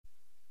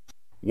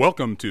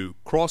Welcome to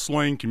Cross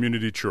Lane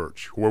Community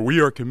Church, where we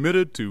are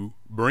committed to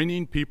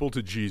bringing people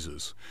to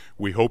Jesus.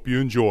 We hope you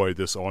enjoy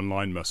this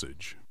online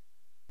message.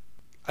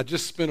 I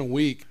just spent a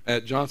week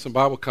at Johnson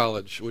Bible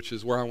College, which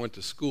is where I went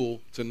to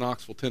school. It's in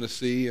Knoxville,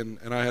 Tennessee, and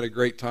I had a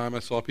great time. I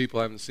saw people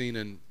I haven't seen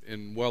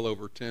in well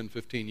over 10,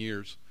 15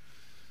 years.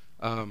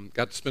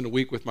 Got to spend a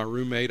week with my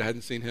roommate. I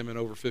hadn't seen him in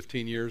over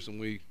 15 years, and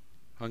we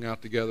hung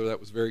out together.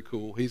 That was very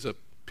cool. He's a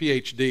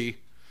PhD.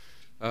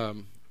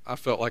 I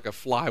felt like a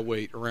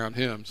flyweight around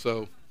him,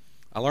 so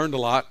I learned a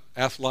lot,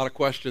 asked a lot of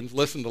questions,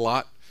 listened a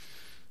lot.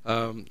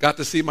 Got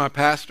to see my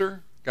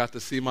pastor, got to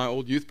see my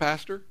old youth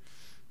pastor.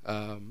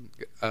 One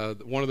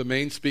of the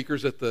main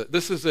speakers at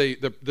this is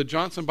the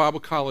Johnson Bible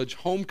College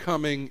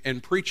homecoming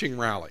and preaching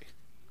rally.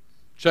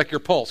 Check your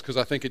pulse, because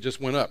I think it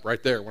just went up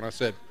right there when I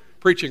said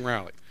preaching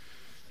rally.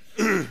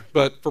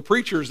 But for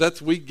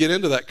preachers, we get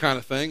into that kind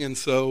of thing, and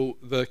so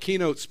the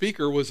keynote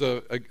speaker was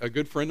a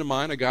good friend of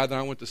mine, a guy that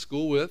I went to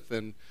school with,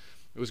 and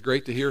it was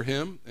great to hear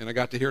him, and I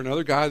got to hear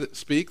another guy that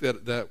speak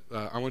that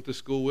I went to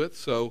school with.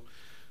 So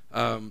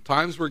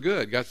times were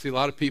good. Got to see a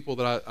lot of people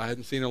that I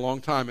hadn't seen in a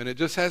long time, and it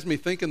just has me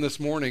thinking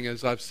this morning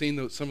as I've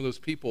seen some of those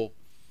people.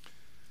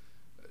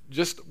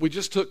 We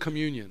just took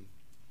communion,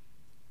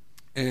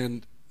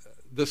 and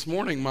this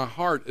morning my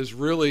heart is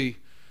really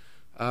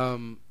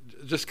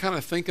just kind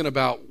of thinking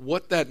about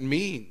what that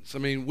means. I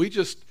mean, we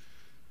just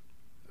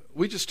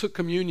took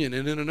communion,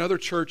 and in another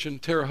church in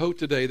Terre Haute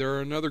today, there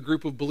are another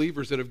group of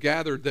believers that have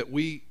gathered that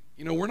we're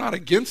not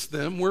against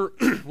them, we're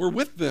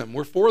with them,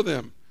 we're for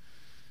them.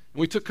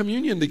 And we took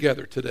communion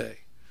together today.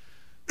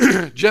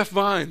 Jeff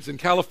Vines in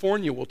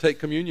California will take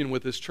communion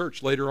with his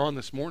church later on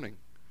this morning.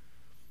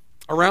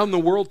 Around the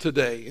world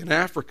today, in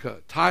Africa,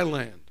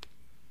 Thailand,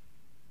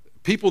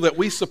 people that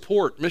we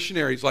support,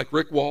 missionaries like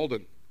Rick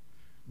Walden,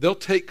 they'll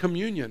take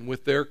communion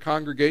with their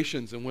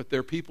congregations and with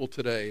their people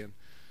today.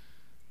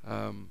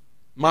 And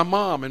my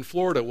mom in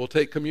Florida will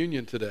take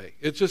communion today.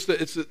 It's just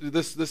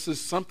this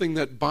is something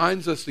that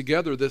binds us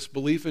together, this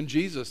belief in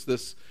Jesus,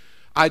 this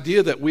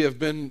idea that we have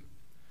been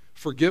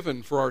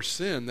forgiven for our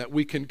sin, that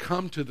we can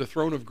come to the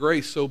throne of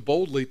grace so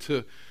boldly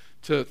to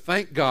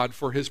thank God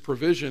for his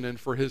provision and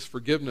for his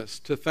forgiveness,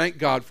 to thank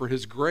God for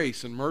his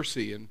grace and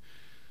mercy. And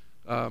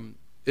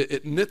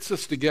it knits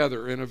us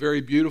together in a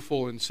very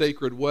beautiful and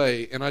sacred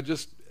way. And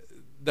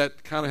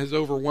that kind of has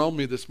overwhelmed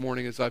me this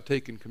morning as I've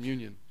taken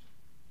communion.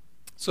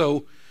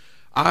 So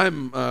I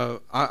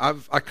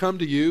come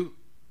to you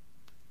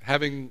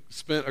having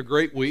spent a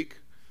great week.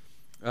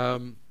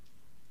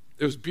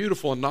 It was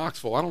beautiful in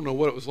Knoxville. I don't know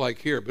what it was like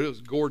here, but it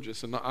was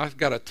gorgeous. And I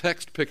got a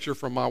text picture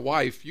from my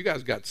wife. You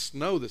guys got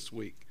snow this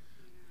week.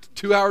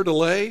 2-hour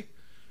delay.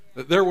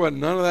 There wasn't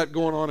none of that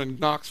going on in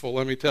Knoxville,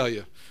 let me tell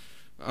you.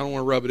 I don't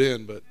want to rub it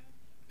in, but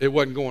it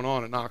wasn't going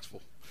on in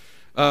Knoxville.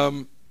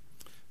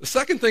 The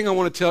second thing I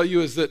want to tell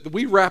you is that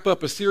we wrap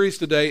up a series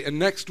today, and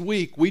next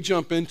week we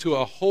jump into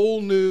a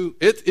whole new,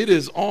 it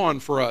is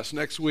on for us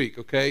next week,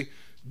 okay?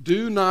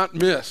 Do not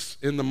miss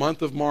in the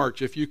month of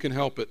March if you can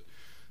help it.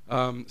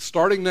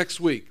 Starting next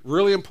week,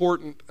 really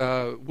important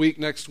week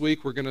next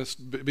week, we're going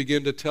to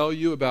begin to tell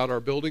you about our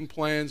building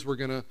plans. We're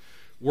going to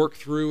work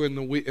through in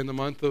the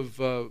month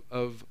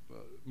of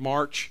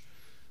March,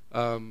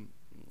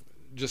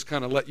 just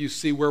kind of let you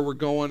see where we're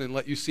going and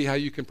let you see how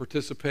you can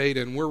participate.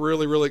 And we're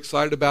really, really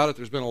excited about it.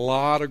 There's been a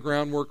lot of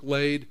groundwork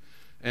laid,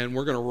 and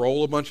we're going to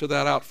roll a bunch of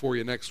that out for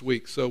you next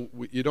week. So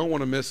you don't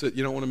want to miss it.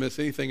 You don't want to miss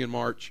anything in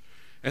March.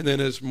 And then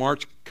as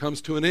March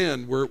comes to an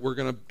end, we're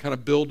going to kind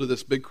of build to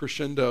this big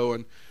crescendo.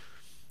 And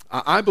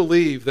I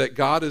believe that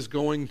God is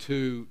going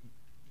to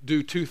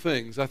do two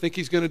things. I think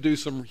he's going to do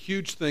some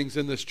huge things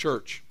in this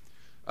church,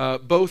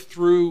 both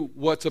through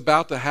what's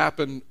about to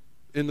happen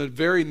in the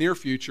very near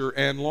future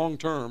and long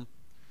term.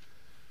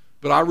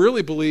 But I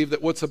really believe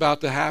that what's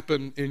about to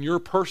happen in your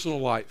personal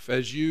life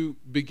as you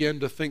begin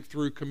to think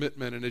through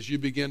commitment and as you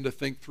begin to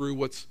think through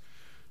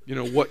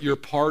what your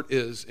part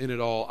is in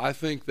it all, I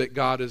think that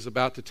God is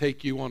about to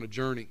take you on a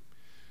journey.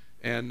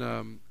 And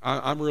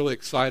I'm really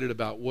excited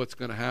about what's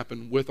going to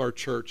happen with our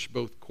church,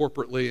 both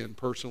corporately and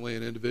personally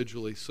and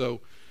individually.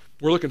 So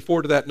we're looking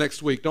forward to that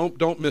next week.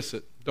 Don't miss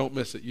it. Don't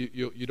miss it.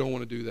 You don't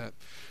want to do that.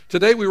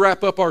 Today we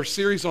wrap up our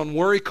series on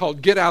worry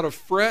called Get Out of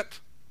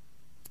Fret.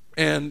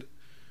 And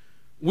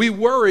we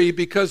worry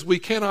because we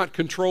cannot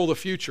control the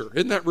future.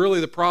 Isn't that really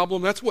the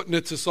problem? That's what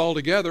knits us all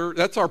together.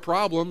 That's our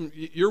problem.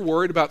 You're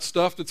worried about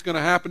stuff that's going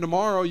to happen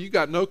tomorrow. You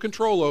got no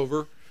control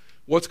over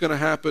what's going to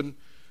happen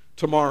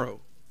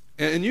tomorrow.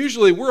 And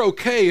usually we're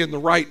okay in the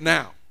right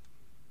now.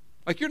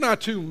 Like you're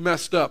not too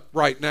messed up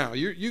right now.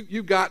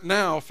 You got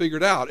now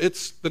figured out.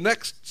 It's the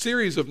next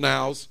series of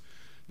nows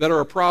that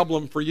are a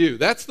problem for you.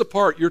 That's the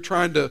part you're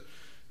trying to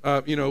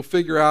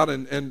figure out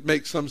and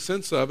make some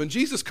sense of. And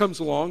Jesus comes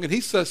along and he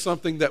says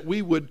something that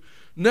we would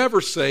never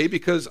say,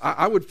 because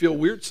I would feel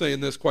weird saying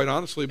this, quite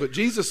honestly, but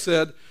Jesus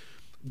said,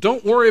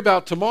 don't worry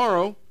about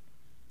tomorrow.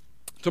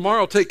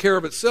 Tomorrow will take care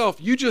of itself.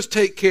 You just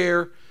take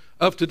care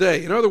of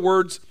today. In other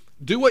words,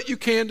 do what you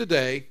can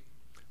today.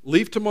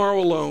 Leave tomorrow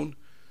alone.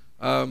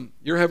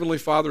 Your Heavenly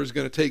Father is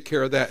going to take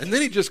care of that. And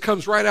then he just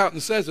comes right out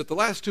and says it. The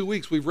last 2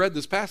 weeks we've read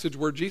this passage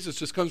where Jesus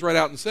just comes right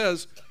out and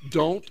says,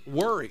 don't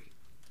worry.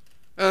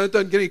 It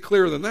doesn't get any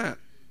clearer than that.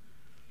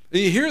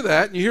 And you hear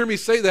that, and you hear me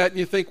say that, and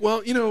you think,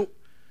 well,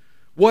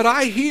 what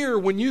I hear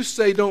when you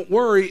say don't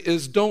worry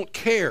is don't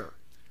care.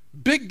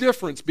 Big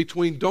difference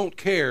between don't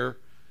care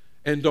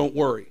and don't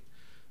worry.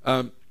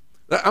 I'm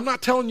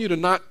not telling you to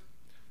not,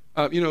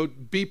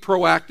 be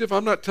proactive.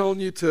 I'm not telling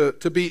you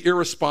to be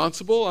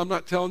irresponsible. I'm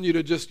not telling you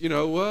to just,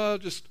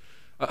 wasn't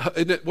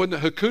it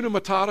Hakuna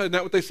Matata? Isn't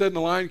that what they said in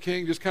The Lion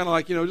King? Just kind of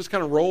like, just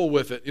kind of roll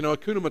with it.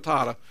 Hakuna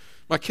Matata.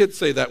 My kids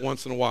say that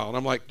once in a while. And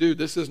I'm like, dude,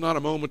 this is not a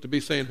moment to be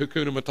saying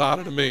Hakuna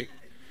Matata to me.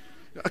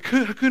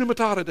 Hakuna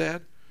Matata,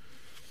 Dad.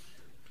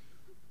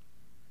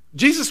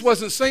 Jesus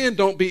wasn't saying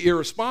don't be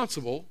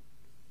irresponsible.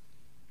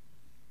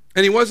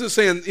 And he wasn't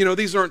saying,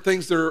 these aren't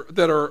things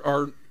that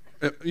are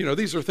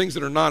these are things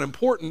that are not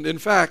important. In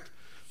fact,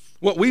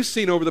 what we've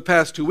seen over the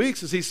past 2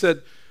 weeks is he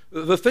said,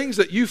 the things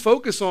that you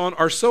focus on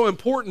are so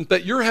important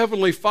that your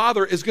Heavenly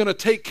Father is going to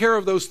take care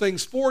of those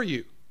things for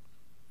you.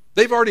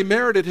 They've already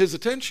merited his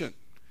attention.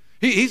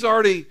 He's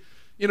already,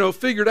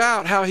 figured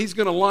out how he's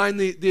going to line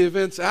the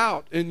events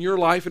out in your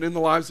life and in the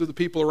lives of the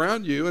people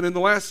around you. And in the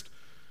last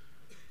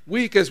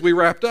week, as we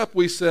wrapped up,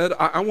 we said,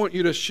 I want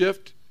you to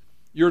shift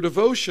your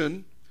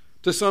devotion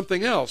to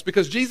something else.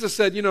 Because Jesus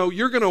said,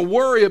 you're going to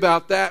worry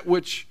about that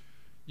which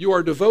you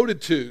are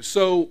devoted to.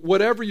 So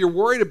whatever you're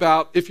worried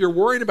about, if you're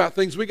worried about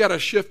things, we got to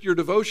shift your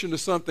devotion to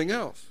something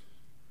else.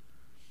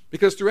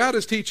 Because throughout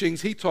his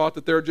teachings, he taught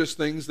that there are just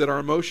things that our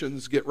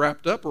emotions get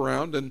wrapped up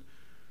around, and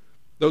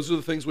those are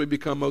the things we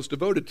become most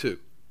devoted to.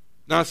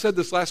 Now, I said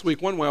this last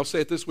week one way, I'll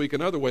say it this week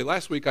another way.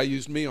 Last week I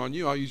used me on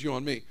you, I'll use you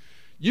on me.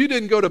 You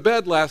didn't go to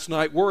bed last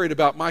night worried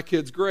about my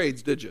kids'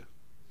 grades, did you?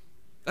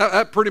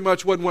 That pretty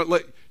much wasn't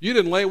what, you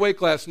didn't lay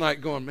awake last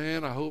night going,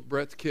 man, I hope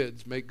Brett's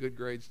kids make good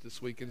grades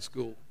this week in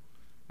school.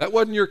 That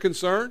wasn't your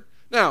concern.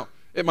 Now,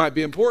 it might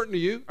be important to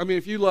you. I mean,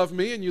 if you love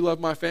me and you love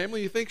my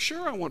family, you think,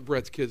 sure, I want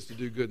Brett's kids to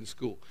do good in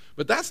school.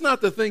 But that's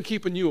not the thing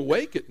keeping you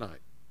awake at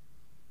night.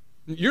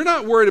 You're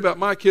not worried about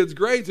my kids'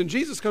 grades, and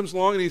Jesus comes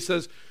along and he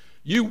says,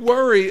 you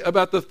worry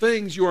about the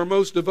things you are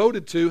most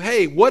devoted to.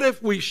 Hey, what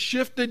if we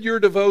shifted your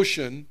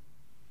devotion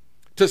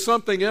to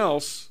something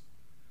else?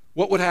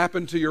 What would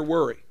happen to your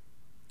worry?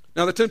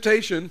 Now, the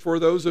temptation for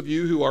those of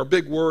you who are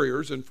big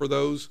worriers and for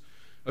those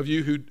of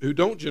you who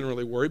don't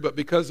generally worry, but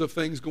because of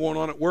things going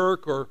on at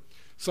work or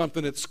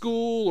something at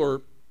school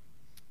or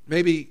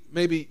maybe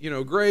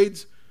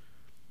grades,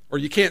 or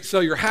you can't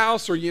sell your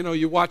house, or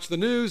you watch the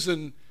news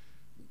and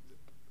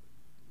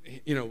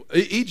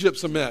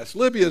Egypt's a mess,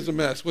 Libya's a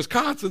mess,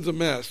 Wisconsin's a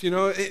mess.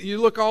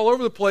 You look all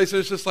over the place and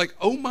it's just like,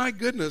 oh my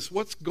goodness,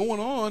 what's going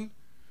on?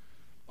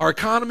 Our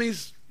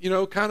economy's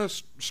kind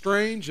of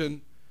strange,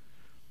 and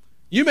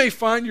you may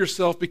find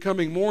yourself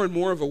becoming more and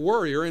more of a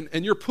worrier,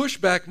 and your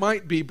pushback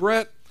might be,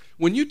 Brett,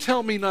 when you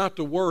tell me not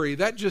to worry,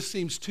 that just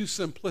seems too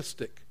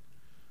simplistic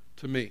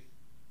to me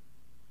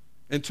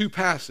and too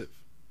passive.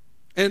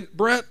 And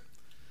Brett,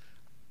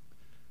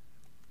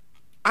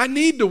 I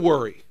need to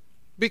worry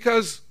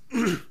because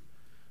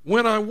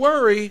when I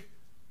worry.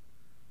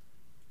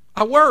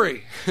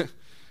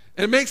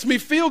 And it makes me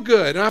feel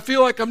good, and I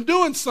feel like I'm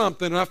doing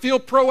something, and I feel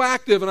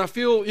proactive, and I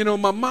feel,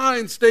 my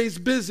mind stays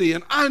busy,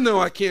 and I know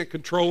I can't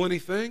control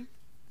anything.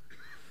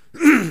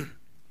 And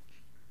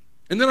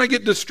then I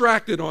get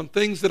distracted on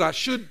things that I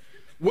should,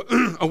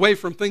 away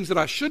from things that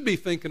I should be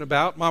thinking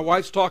about. My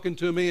wife's talking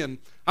to me, and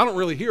I don't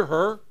really hear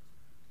her.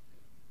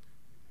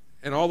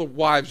 And all the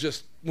wives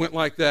just went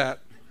like that.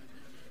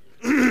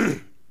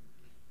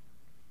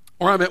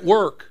 Or I'm at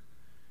work,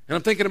 and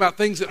I'm thinking about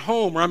things at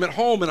home, or I'm at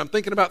home and I'm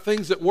thinking about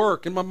things at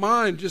work, and my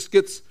mind just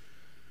gets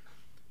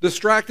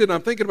distracted, and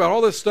I'm thinking about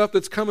all this stuff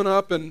that's coming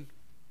up, and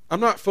I'm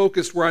not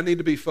focused where I need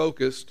to be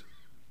focused.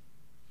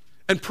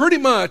 And pretty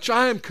much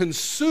I am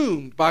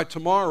consumed by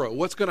tomorrow,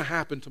 what's going to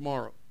happen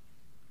tomorrow,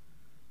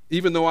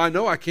 even though I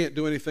know I can't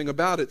do anything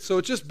about it. So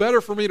it's just better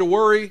for me to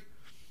worry,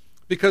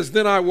 because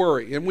then I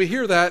worry. And we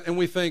hear that and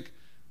we think,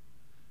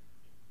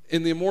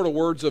 in the immortal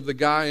words of the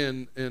guy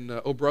in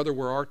Oh Brother,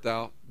 Where Art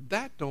Thou?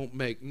 That don't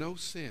make no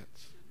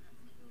sense.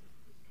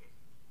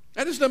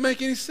 That just doesn't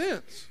make any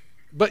sense.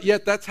 But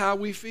yet that's how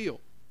we feel.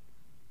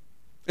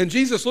 And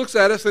Jesus looks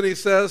at us and he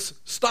says,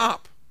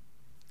 stop.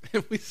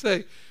 And we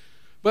say,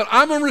 but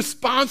I'm a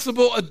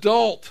responsible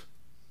adult.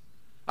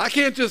 I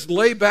can't just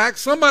lay back.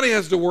 Somebody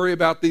has to worry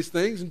about these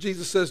things. And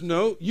Jesus says,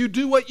 no, you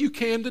do what you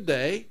can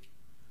today.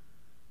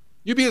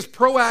 You be as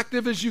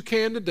proactive as you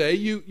can today.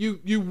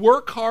 You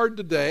work hard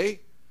today.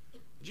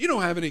 You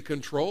don't have any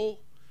control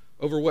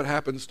over what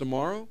happens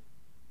tomorrow.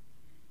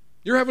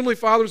 Your Heavenly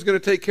Father is going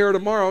to take care of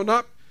tomorrow.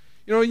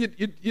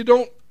 You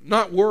don't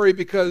not worry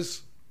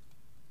because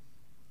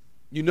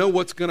you know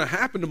what's going to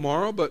happen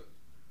tomorrow, but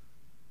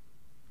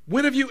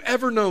when have you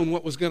ever known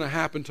what was going to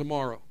happen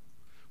tomorrow?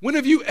 When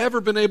have you ever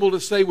been able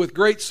to say with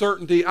great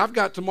certainty, I've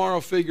got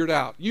tomorrow figured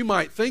out? You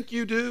might think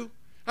you do.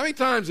 How many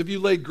times have you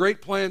laid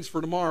great plans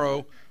for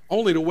tomorrow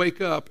only to wake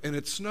up and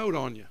it snowed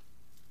on you?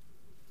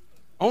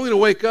 only to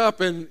wake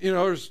up and,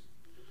 there's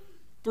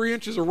 3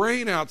 inches of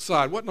rain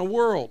outside. What in the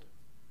world?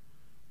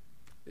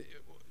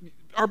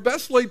 Our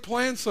best laid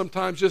plans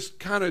sometimes just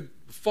kind of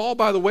fall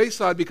by the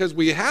wayside because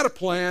we had a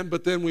plan,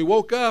 but then we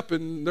woke up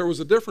and there was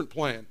a different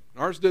plan.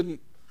 Ours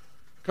didn't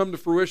come to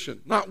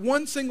fruition. Not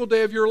one single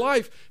day of your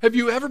life have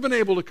you ever been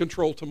able to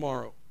control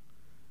tomorrow.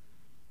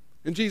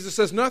 And Jesus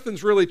says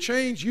nothing's really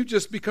changed. You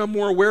just become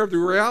more aware of the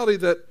reality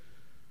that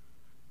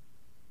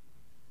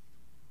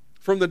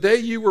from the day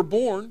you were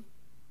born,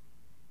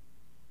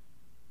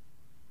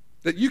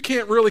 that you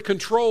can't really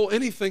control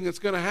anything that's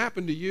going to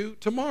happen to you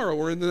tomorrow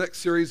or in the next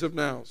series of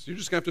nows. You're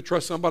just going to have to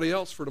trust somebody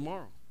else for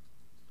tomorrow.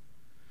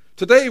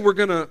 Today we're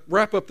going to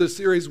wrap up this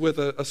series with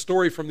a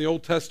story from the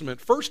Old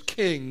Testament. 1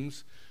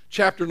 Kings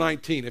chapter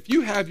 19. If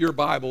you have your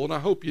Bible, and I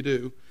hope you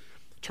do,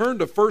 turn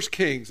to 1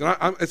 Kings. And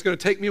it's going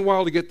to take me a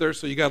while to get there,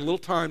 so you got a little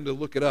time to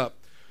look it up.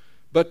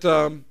 But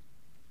I'm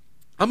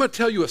going to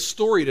tell you a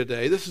story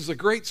today. This is a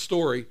great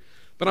story.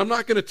 But I'm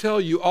not going to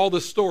tell you all the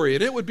story.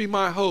 And it would be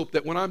my hope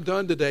that when I'm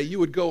done today, you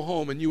would go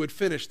home and you would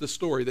finish the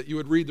story, that you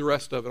would read the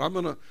rest of it. I'm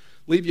going to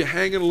leave you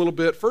hanging a little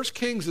bit. 1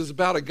 Kings is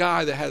about a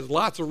guy that has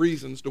lots of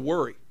reasons to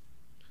worry.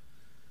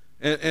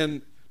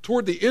 And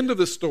toward the end of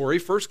the story,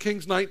 1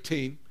 Kings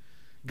 19,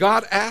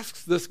 God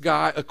asks this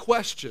guy a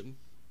question.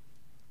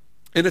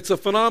 And it's a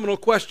phenomenal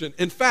question.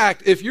 In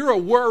fact, if you're a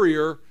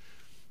worrier,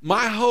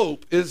 my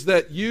hope is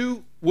that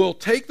you will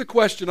take the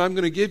question I'm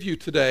going to give you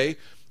today.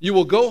 You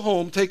will go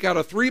home, take out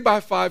a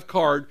 3x5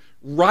 card,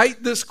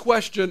 write this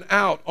question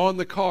out on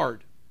the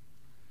card,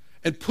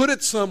 and put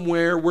it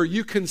somewhere where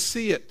you can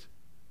see it.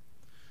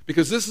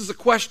 Because this is a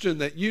question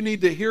that you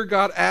need to hear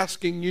God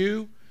asking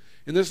you,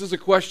 and this is a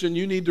question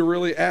you need to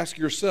really ask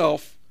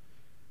yourself,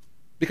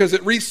 because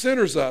it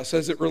recenters us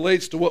as it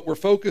relates to what we're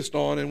focused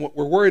on and what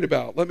we're worried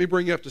about. Let me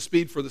bring you up to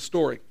speed for the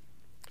story.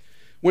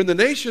 When the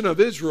nation of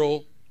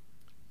Israel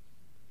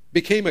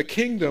became a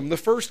kingdom, the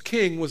first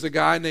king was a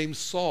guy named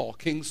Saul,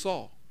 King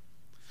Saul.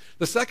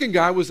 The second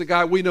guy was a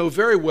guy we know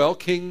very well,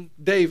 King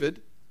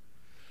David.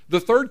 The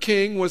third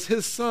king was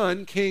his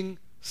son, King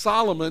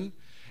Solomon.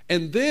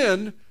 And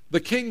then the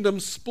kingdom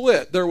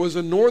split. There was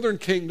a northern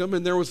kingdom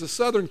and there was a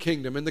southern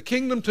kingdom. And the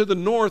kingdom to the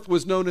north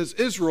was known as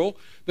Israel.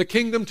 The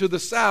kingdom to the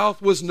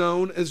south was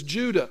known as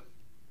Judah.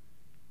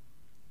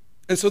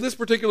 And so this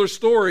particular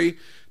story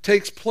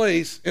takes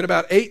place in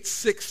about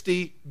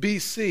 860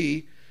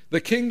 BC. The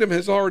kingdom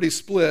has already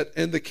split,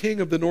 and the king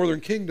of the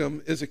northern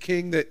kingdom is a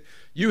king that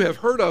you have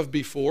heard of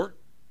before,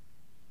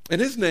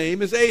 and his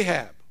name is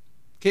Ahab,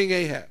 King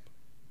Ahab.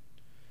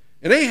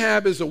 And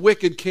Ahab is a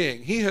wicked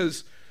king. He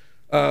has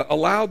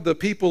allowed the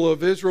people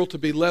of Israel to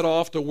be led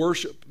off to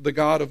worship the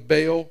god of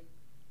Baal.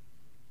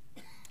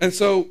 And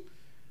so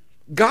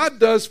God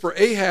does for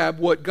Ahab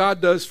what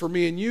God does for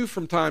me and you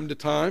from time to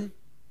time.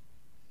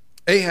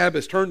 Ahab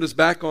has turned his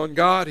back on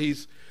God.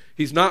 He's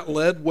not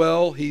led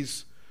well.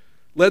 He's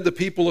led the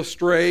people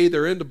astray.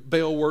 They're into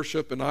Baal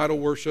worship and idol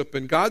worship.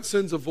 And God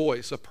sends a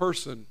voice, a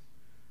person,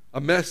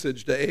 a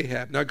message to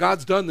Ahab. Now,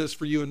 God's done this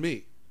for you and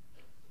me.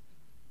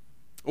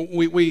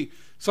 We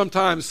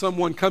sometimes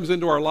someone comes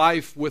into our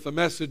life with a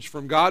message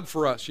from God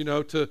for us,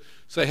 to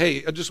say,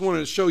 hey, I just wanted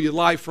to show you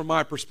life from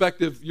my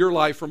perspective, your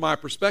life from my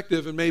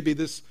perspective, and maybe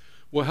this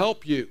will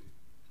help you.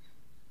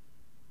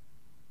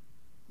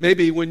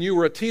 Maybe when you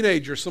were a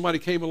teenager, somebody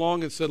came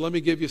along and said, let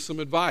me give you some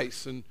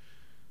advice. And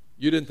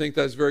you didn't think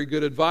that's very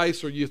good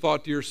advice, or you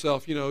thought to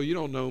yourself, you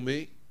don't know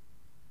me.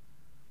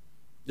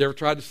 You ever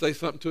tried to say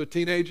something to a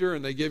teenager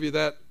and they give you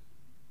that,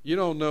 you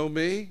don't know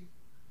me.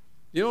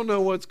 You don't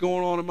know what's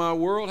going on in my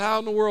world. How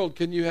in the world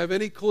can you have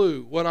any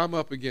clue what I'm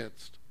up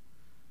against?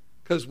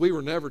 Because we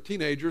were never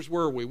teenagers,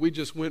 were we? We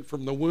just went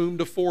from the womb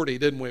to 40,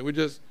 didn't we?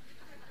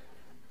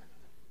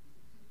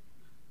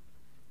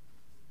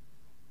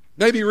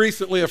 Maybe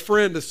recently a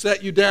friend has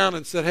sat you down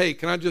and said, hey,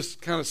 can I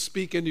just kind of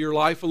speak into your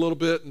life a little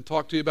bit and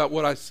talk to you about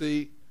what I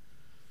see?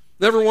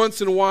 And every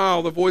once in a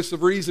while, the voice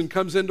of reason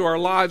comes into our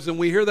lives, and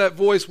we hear that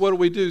voice. What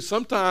do?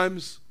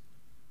 Sometimes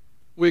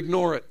we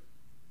ignore it.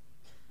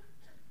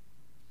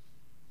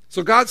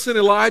 So God sent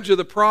Elijah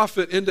the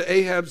prophet into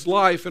Ahab's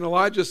life, and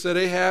Elijah said,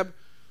 Ahab,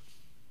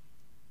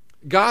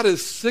 God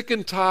is sick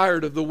and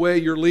tired of the way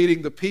you're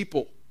leading the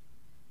people.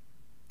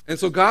 And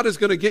so God is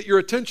going to get your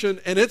attention,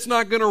 and it's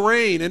not going to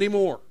rain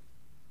anymore.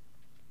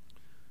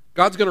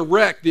 God's going to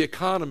wreck the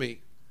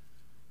economy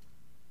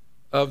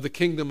of the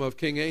kingdom of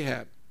King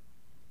Ahab.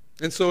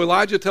 And so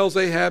Elijah tells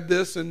Ahab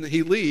this, and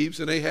he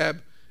leaves, and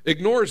Ahab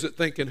ignores it,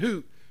 thinking,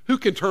 who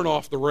can turn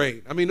off the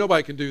rain? I mean,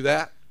 nobody can do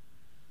that.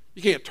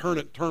 You can't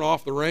turn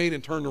off the rain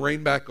and turn the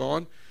rain back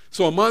on.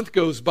 So a month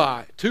goes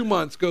by, 2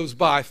 months goes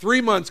by,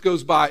 3 months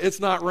goes by, it's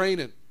not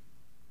raining.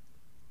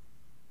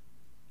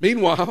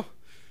 Meanwhile,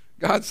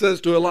 God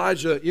says to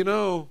Elijah,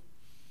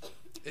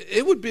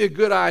 it would be a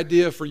good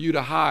idea for you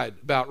to hide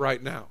about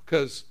right now,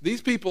 because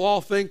these people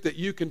all think that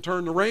you can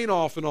turn the rain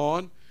off and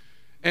on,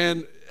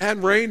 and it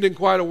hadn't rained in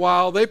quite a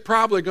while. They're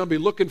probably going to be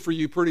looking for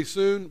you pretty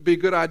soon. It'd be a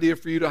good idea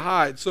for you to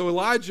hide. So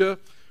Elijah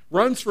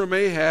runs from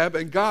Ahab,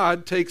 and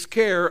God takes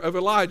care of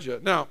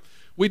Elijah. Now,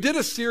 We did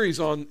a series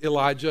on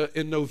Elijah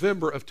in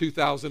November of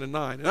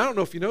 2009. And I don't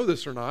know if you know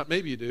this or not,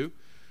 maybe you do.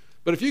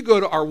 But if you go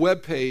to our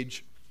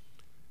webpage,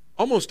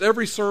 almost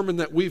every sermon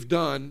that we've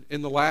done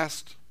in the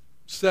last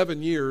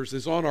 7 years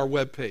is on our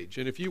webpage.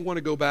 And if you want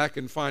to go back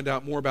and find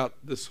out more about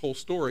this whole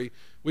story,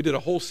 we did a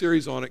whole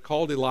series on it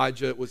called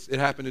Elijah. It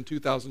happened in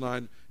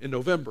 2009 in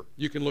November.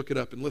 You can look it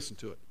up and listen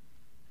to it.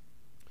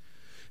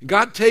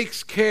 God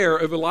takes care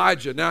of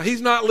Elijah. Now,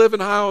 he's not living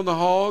high on the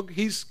hog.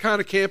 He's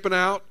kind of camping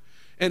out.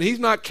 And he's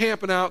not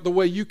camping out the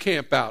way you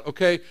camp out,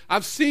 okay?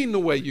 I've seen the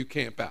way you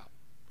camp out.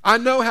 I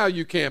know how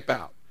you camp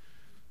out.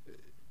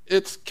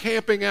 It's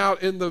camping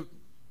out in the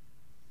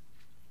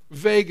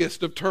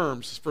vaguest of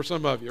terms for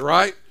some of you,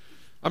 right?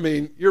 I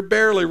mean, you're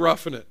barely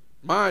roughing it.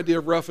 My idea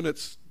of roughing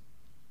it's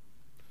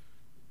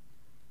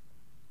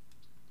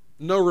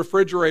no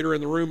refrigerator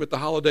in the room at the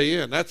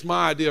Holiday Inn. That's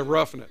my idea of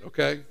roughing it,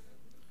 okay?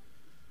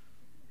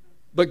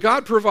 But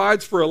God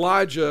provides for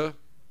Elijah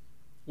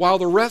while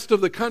the rest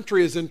of the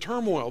country is in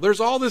turmoil.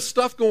 There's all this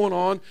stuff going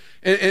on,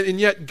 and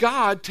yet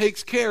God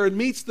takes care and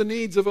meets the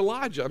needs of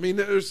Elijah. I mean,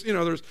 there's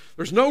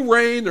no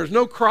rain, there's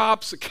no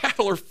crops, the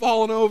cattle are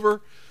falling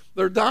over,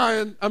 they're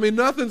dying. I mean,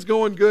 nothing's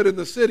going good in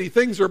the city.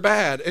 Things are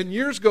bad. And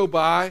years go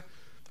by,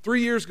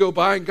 3 years go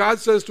by, and God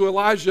says to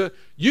Elijah,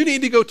 you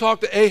need to go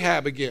talk to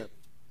Ahab again.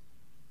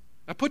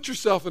 Now put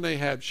yourself in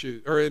Ahab's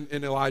shoes, or in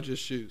Elijah's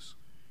shoes.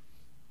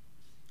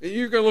 And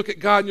you're going to look at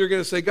God and you're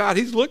going to say, God,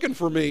 he's looking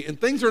for me, and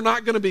things are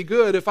not going to be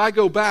good if I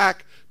go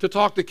back to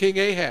talk to King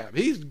Ahab.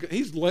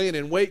 He's laying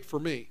in wait for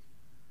me.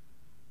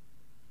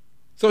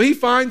 So he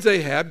finds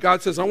Ahab.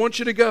 God says, I want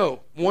you to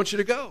go. I want you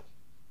to go.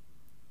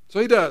 So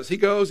he does. He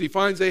goes. He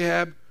finds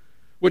Ahab,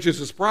 which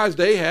is a surprise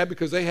to Ahab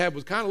because Ahab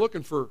was kind of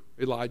looking for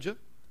Elijah.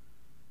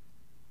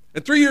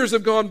 And 3 years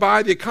have gone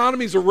by. The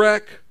economy's a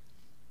wreck.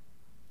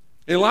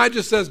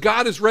 Elijah says,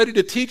 God is ready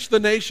to teach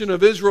the nation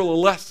of Israel a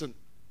lesson.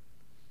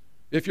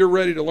 If you're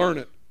ready to learn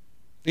it.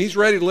 He's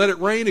ready to let it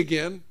rain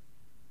again.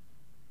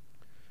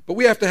 But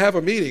we have to have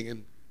a meeting.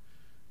 And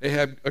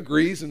Ahab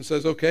agrees and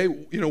says, okay,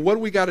 what do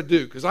we got to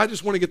do? Because I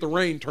just want to get the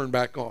rain turned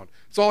back on.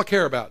 That's all I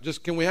care about.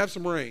 Just can we have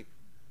some rain?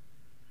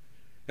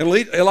 And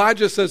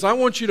Elijah says, I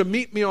want you to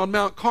meet me on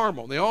Mount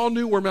Carmel. And they all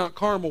knew where Mount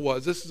Carmel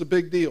was. This is a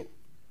big deal.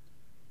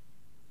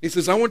 He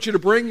says, I want you to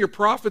bring your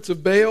prophets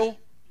of Baal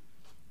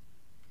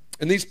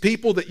and these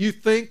people that you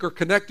think are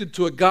connected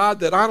to a God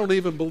that I don't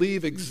even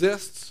believe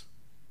exists.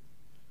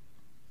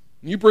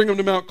 You bring them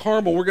to Mount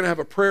Carmel, we're going to have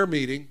a prayer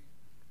meeting.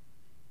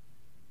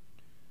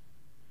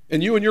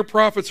 And you and your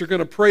prophets are going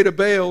to pray to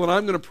Baal, and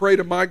I'm going to pray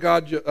to my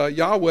God,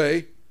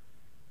 Yahweh,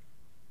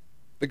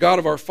 the God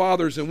of our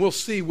fathers, and we'll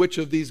see which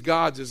of these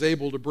gods is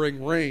able to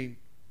bring rain.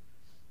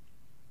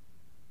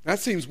 That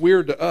seems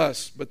weird to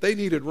us, but they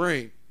needed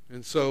rain.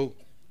 And so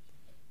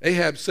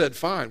Ahab said,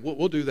 fine,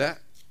 we'll do that.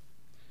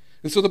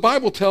 And so the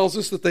Bible tells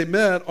us that they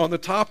met on the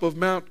top of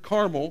Mount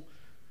Carmel.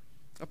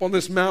 Up on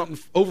this mountain,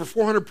 over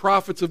 400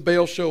 prophets of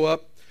Baal show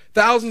up.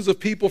 Thousands of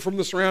people from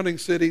the surrounding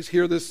cities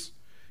hear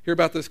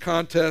about this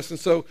contest. And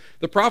so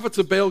the prophets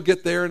of Baal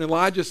get there, and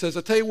Elijah says,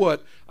 I tell you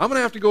what, I'm going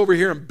to have to go over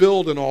here and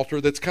build an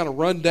altar that's kind of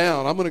run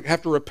down. I'm going to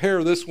have to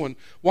repair this one.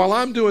 While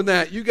I'm doing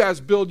that, you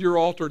guys build your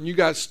altar, and you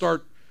guys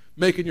start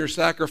making your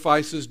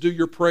sacrifices, do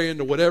your praying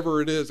to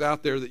whatever it is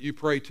out there that you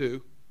pray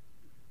to.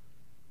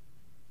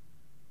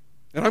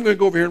 And I'm going to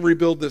go over here and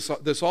rebuild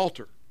this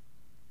altar.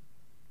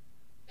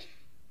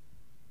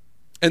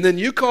 And then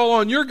you call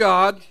on your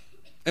God,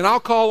 and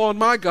I'll call on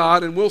my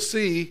God, and we'll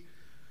see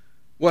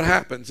what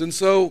happens. And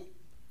so,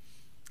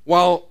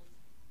 while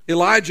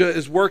Elijah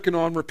is working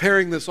on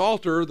repairing this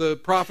altar, the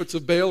prophets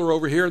of Baal are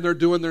over here, and they're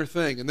doing their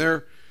thing. And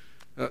they're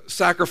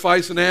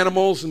sacrificing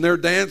animals, and they're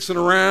dancing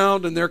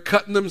around, and they're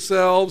cutting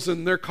themselves,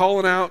 and they're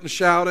calling out and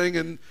shouting.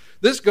 And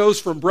this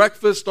goes from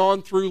breakfast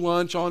on through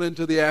lunch on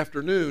into the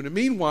afternoon. And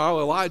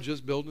meanwhile,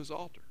 Elijah's building his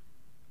altar.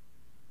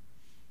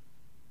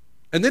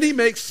 And then he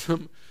makes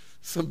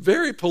some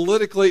very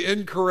politically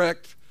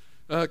incorrect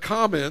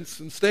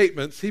comments and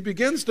statements. He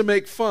begins to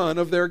make fun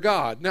of their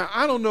God. Now,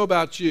 I don't know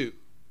about you,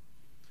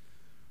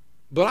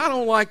 but I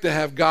don't like to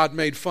have God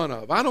made fun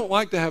of. I don't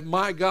like to have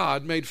my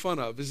God made fun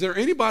of. Is there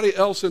anybody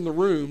else in the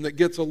room that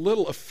gets a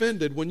little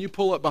offended when you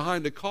pull up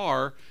behind a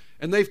car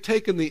and they've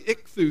taken the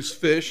ichthus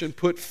fish and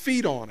put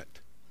feet on it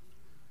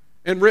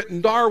and written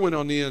Darwin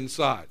on the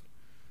inside?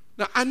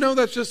 Now, I know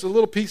that's just a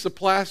little piece of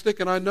plastic,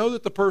 and I know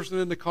that the person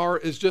in the car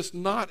is just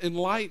not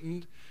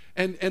enlightened,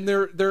 and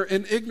they're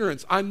in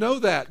ignorance. I know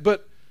that,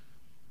 but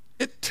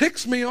it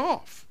ticks me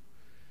off.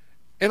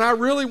 And I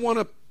really want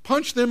to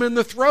punch them in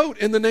the throat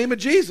in the name of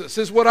Jesus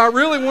is what I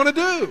really want to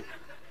do.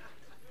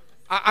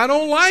 I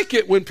don't like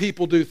it when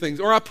people do things.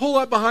 Or I pull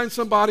up behind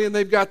somebody and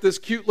they've got this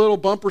cute little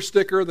bumper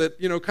sticker that,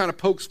 kind of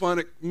pokes fun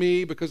at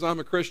me because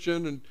I'm a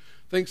Christian and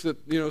thinks that,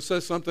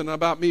 says something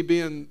about me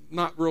being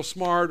not real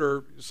smart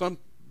or some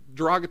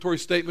derogatory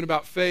statement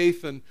about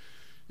faith. And,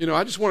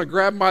 I just want to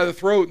grab them by the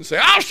throat and say,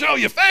 I'll show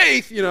you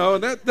faith,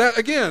 and that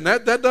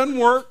doesn't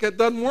work. It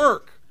doesn't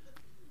work.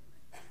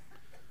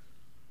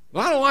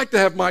 Well, I don't like to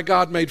have my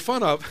God made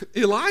fun of.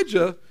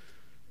 Elijah,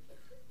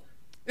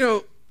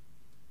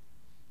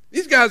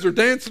 These guys are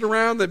dancing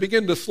around. They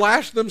begin to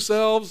slash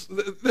themselves.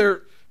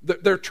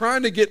 They're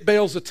trying to get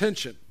Baal's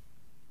attention.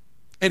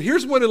 And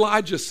here's what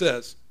Elijah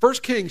says. 1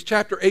 Kings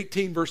chapter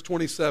 18, verse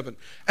 27.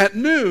 At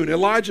noon,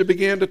 Elijah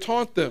began to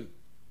taunt them.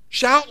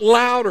 Shout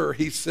louder,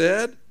 he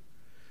said.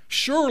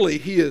 Surely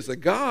he is a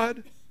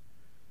god.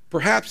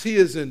 Perhaps he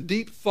is in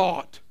deep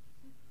thought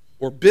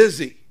or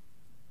busy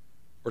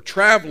or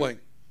traveling.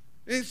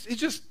 He's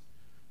just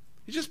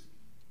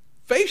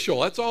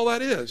facial. That's all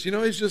that is.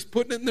 He's just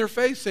putting it in their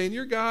face saying,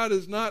 your God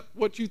is not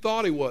what you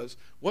thought he was.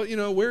 Well,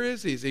 where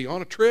is he? Is he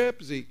on a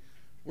trip?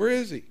 Where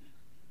is he?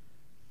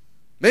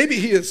 Maybe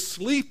he is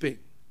sleeping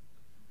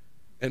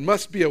and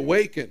must be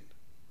awakened.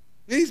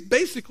 He's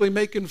basically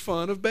making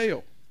fun of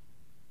Baal.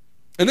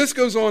 And this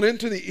goes on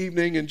into the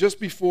evening, and just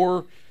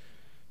before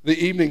the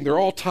evening, they're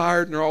all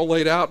tired and they're all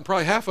laid out, and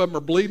probably half of them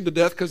are bleeding to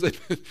death because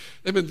they've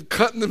been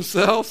cutting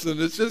themselves, and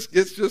it's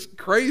just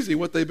crazy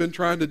what they've been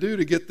trying to do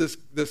to get this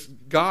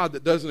God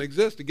that doesn't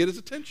exist to get his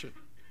attention.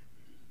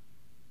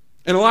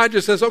 And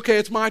Elijah says, okay,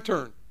 it's my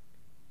turn.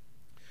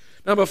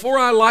 Now, before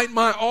I light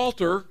my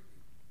altar,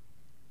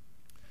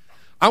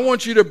 I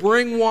want you to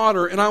bring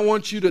water, and I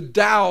want you to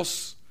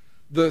douse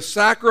the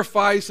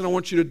sacrifice, and I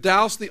want you to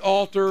douse the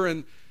altar,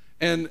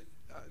 and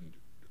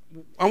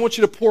I want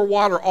you to pour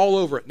water all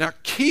over it. Now,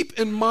 keep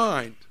in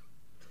mind,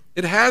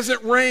 it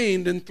hasn't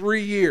rained in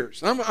 3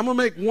 years. I'm going to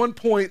make one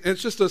point, and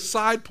it's just a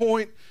side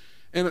point.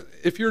 And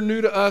if you're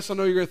new to us, I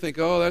know you're going to think,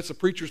 oh, that's a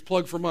preacher's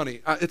plug for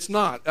money. It's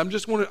not. I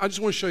just want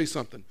to show you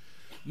something.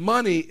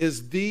 Money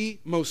is the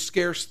most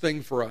scarce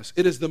thing for us.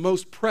 It is the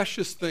most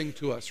precious thing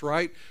to us,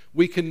 right?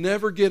 We can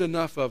never get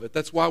enough of it.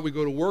 That's why we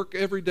go to work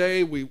every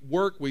day. We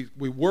work. We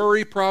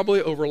worry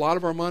probably over a lot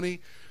of our money.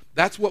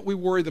 That's what we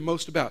worry the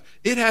most about.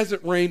 It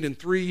hasn't rained in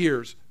 3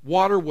 years.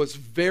 Water was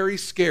very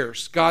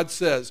scarce. God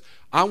says,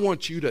 I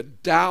want you to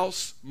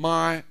douse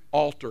my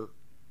altar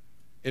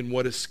in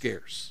what is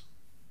scarce.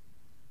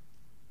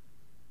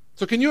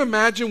 So can you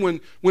imagine when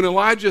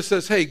Elijah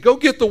says, hey, go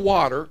get the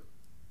water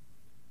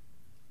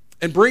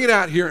and bring it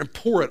out here and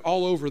pour it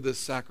all over this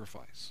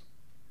sacrifice?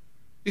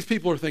 These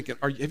people are thinking,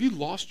 have you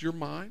lost your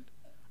mind?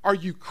 Are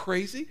you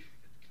crazy?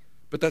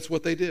 But that's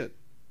what they did.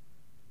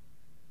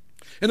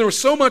 And there was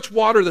so much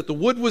water that the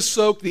wood was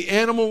soaked, the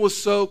animal was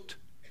soaked,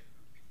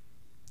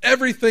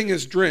 everything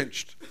is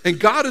drenched. And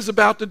God is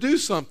about to do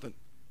something.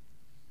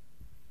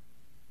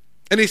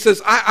 And he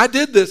says, I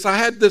did this. I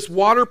had this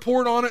water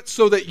poured on it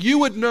so that you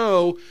would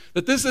know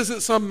that this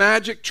isn't some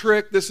magic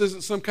trick. This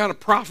isn't some kind of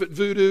prophet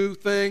voodoo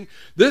thing.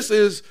 This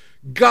is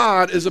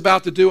God is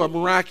about to do a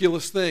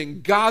miraculous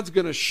thing. God's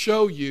going to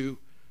show you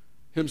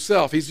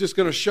himself. He's just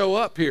going to show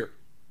up here.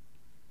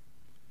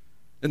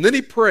 And then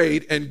he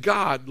prayed, and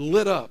God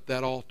lit up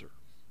that altar.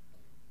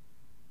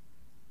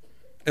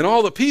 And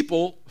all the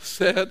people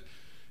said,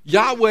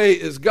 Yahweh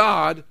is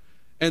God,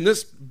 and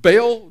this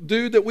Baal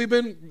dude that we've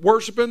been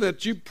worshiping,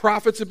 that you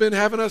prophets have been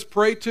having us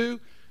pray to,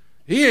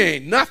 he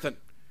ain't nothing.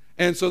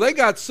 And so they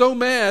got so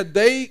mad,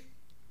 they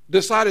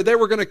decided they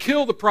were going to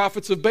kill the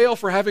prophets of Baal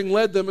for having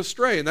led them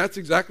astray. And that's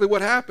exactly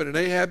what happened.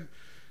 And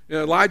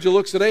Elijah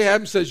looks at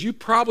Ahab and says, you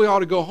probably ought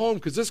to go home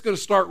because it's going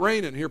to start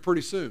raining here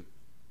pretty soon.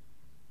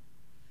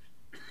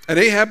 And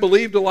Ahab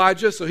believed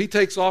Elijah, so he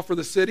takes off for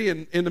the city.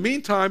 And in the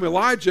meantime,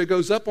 Elijah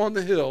goes up on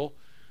the hill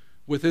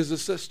with his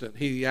assistant.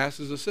 He asks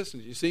his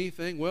assistant, you see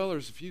anything? Well,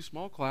 there's a few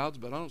small clouds,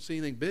 but I don't see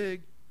anything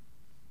big.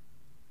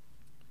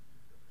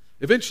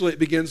 Eventually, it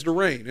begins to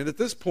rain. And at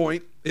this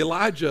point,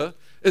 Elijah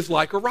is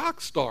like a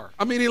rock star.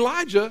 I mean,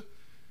 Elijah,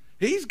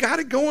 he's got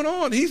it going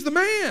on. He's the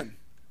man.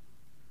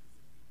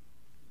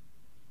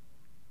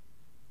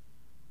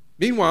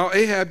 Meanwhile,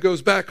 Ahab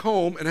goes back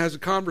home and has a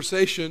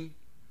conversation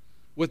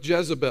with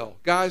Jezebel.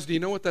 Guys, do you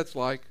know what that's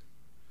like?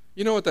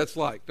 You know what that's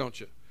like, don't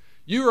you?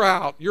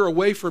 You're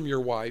away from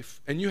your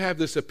wife, and you have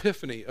this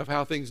epiphany of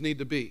how things need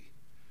to be.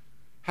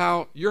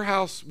 How your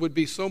house would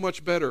be so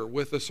much better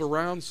with a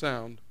surround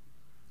sound,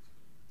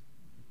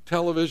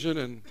 television,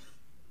 and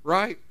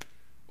right?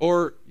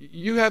 Or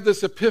you have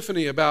this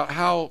epiphany about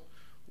how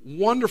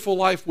wonderful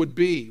life would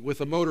be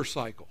with a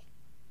motorcycle.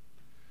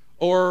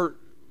 Or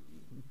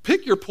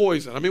pick your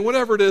poison. I mean,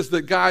 whatever it is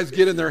that guys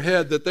get in their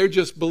head that they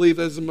just believe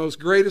is the most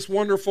greatest,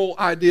 wonderful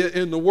idea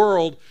in the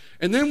world.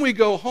 And then we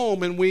go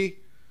home and we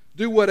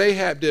do what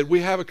Ahab did.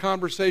 We have a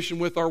conversation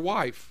with our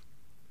wife.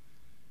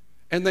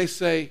 And they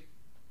say,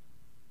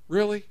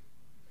 really?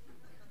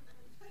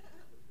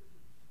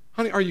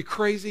 Honey, are you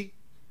crazy?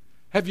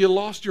 Have you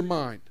lost your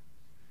mind?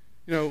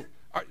 You know,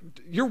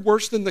 you're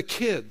worse than the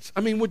kids.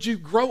 I mean, would you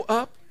grow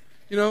up?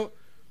 You know,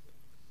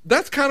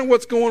 that's kind of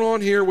what's going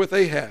on here with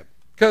Ahab.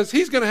 Because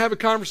he's going to have a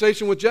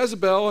conversation with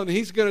Jezebel, and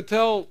he's going to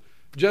tell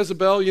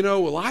Jezebel, you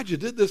know, Elijah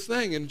did this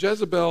thing, and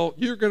Jezebel,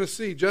 you're going to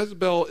see,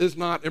 Jezebel is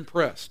not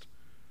impressed.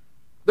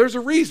 There's a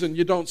reason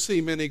you don't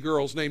see many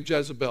girls named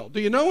Jezebel.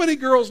 Do you know any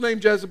girls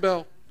named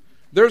Jezebel?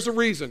 There's a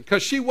reason,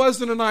 because she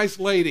wasn't a nice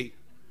lady.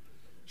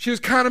 She was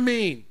kind of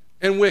mean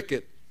and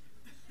wicked.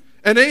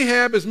 And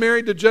Ahab is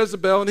married to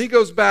Jezebel, and he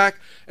goes back,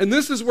 and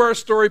this is where our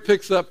story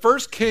picks up. 1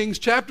 Kings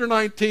chapter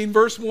 19,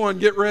 verse 1.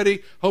 Get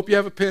ready. Hope you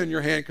have a pen in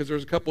your hand because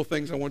there's a couple of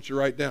things I want you to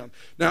write down.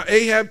 Now,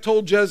 Ahab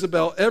told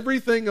Jezebel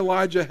everything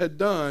Elijah had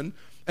done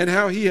and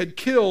how he had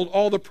killed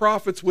all the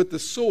prophets with the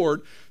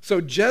sword. So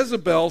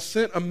Jezebel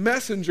sent a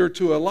messenger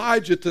to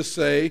Elijah to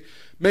say,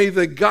 "May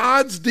the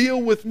gods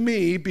deal with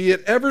me, be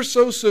it ever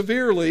so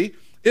severely,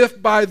 if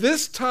by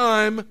this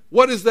time,"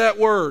 what is that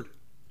word?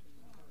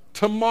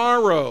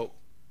 Tomorrow.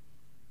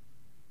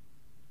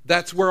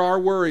 That's where our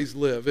worries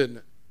live, isn't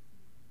it?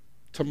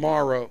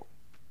 Tomorrow.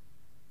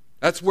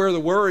 That's where the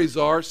worries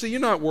are. See, you're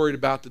not worried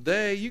about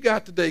today. You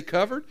got today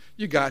covered.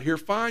 You got here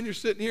fine. You're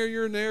sitting here.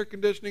 You're in the air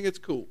conditioning. It's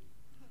cool.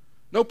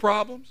 No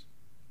problems.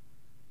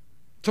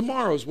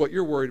 Tomorrow's what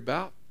you're worried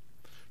about.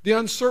 The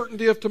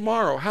uncertainty of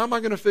tomorrow. How am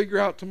I going to figure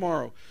out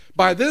tomorrow?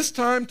 By this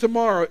time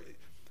tomorrow,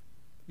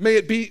 may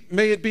it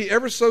be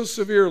ever so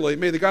severely,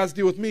 may the gods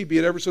deal with me, be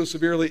it ever so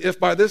severely, if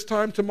by this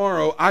time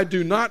tomorrow I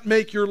do not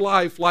make your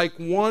life like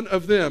one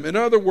of them. In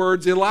other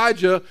words,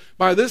 Elijah,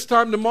 by this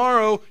time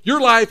tomorrow, your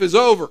life is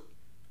over.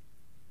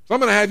 So I'm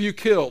going to have you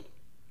killed.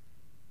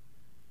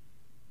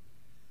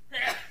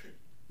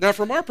 Now,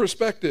 from our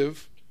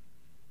perspective,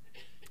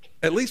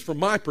 at least from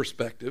my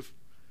perspective,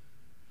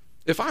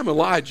 if I'm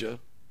Elijah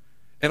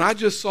and I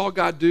just saw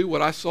God do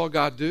what I saw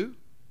God do,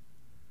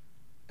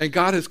 and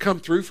God has come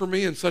through for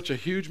me in such a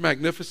huge,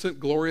 magnificent,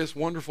 glorious,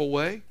 wonderful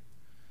way,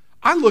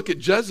 I look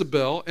at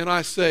Jezebel and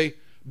I say,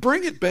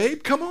 "Bring it,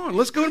 babe. Come on.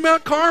 Let's go to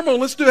Mount Carmel.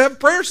 Let's have a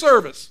prayer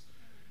service.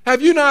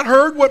 Have you not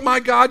heard what my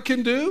God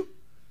can do?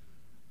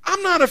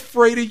 I'm not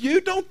afraid of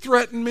you. Don't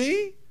threaten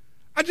me.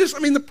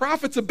 The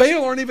prophets of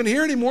Baal aren't even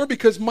here anymore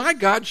because my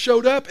God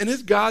showed up and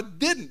his God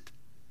didn't.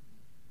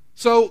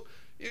 So,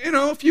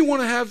 if you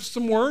want to have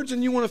some words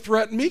and you want to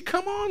threaten me,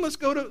 come on. Let's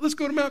go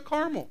to Mount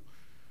Carmel."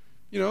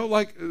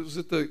 Like, was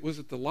it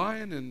the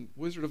Lion and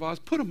Wizard of Oz?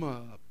 Put him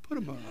up.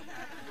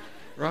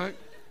 Right?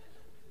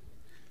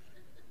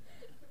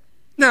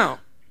 Now,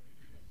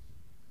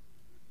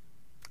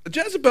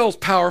 Jezebel's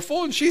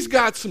powerful, and she's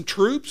got some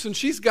troops, and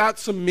she's got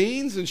some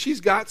means, and she's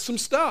got some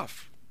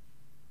stuff.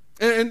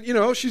 And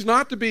she's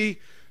not to be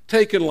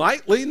taken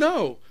lightly,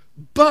 no.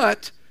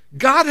 But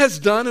God has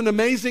done an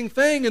amazing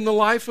thing in the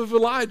life of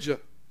Elijah.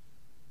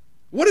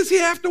 What does he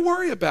have to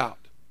worry about?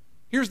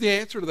 Here's the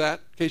answer to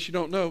that, in case you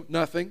don't know.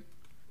 Nothing.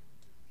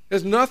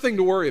 There's nothing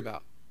to worry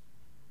about.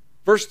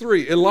 Verse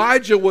 3,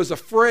 Elijah was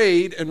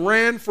afraid and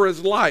ran for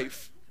his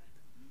life.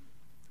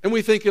 And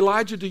we think,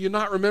 Elijah, do you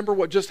not remember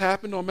what just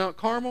happened on Mount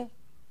Carmel?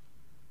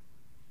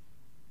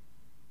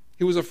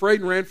 He was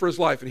afraid and ran for his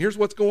life. And here's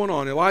what's going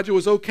on. Elijah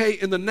was okay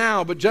in the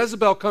now, but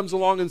Jezebel comes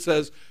along and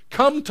says,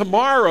 "Come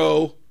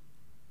tomorrow,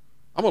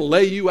 I'm going to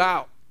lay you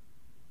out."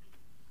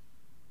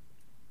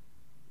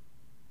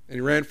 And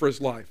he ran for his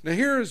life. Now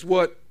here's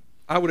what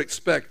I would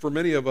expect for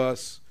many of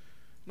us,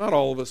 not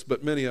all of us,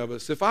 but many of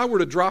us. If I were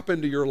to drop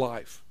into your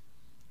life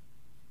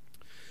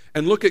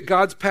and look at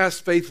God's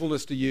past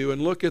faithfulness to you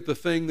and look at the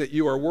thing that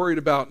you are worried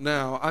about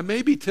now, I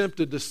may be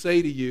tempted to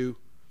say to you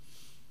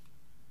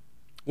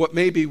what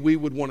maybe we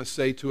would want to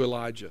say to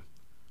Elijah.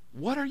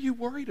 What are you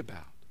worried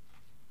about?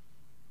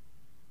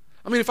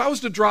 If I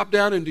was to drop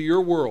down into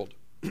your world,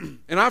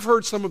 and I've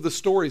heard some of the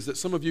stories that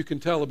some of you can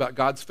tell about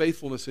God's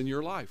faithfulness in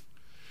your life.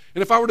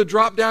 And if I were to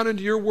drop down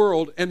into your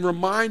world and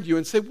remind you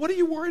and say, what are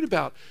you worried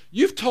about?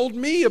 You've told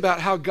me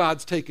about how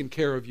God's taken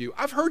care of you.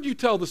 I've heard you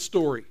tell the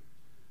story.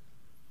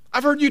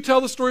 I've heard you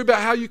tell the story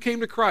about how you came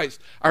to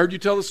Christ. I heard you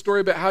tell the story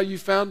about how you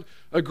found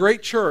a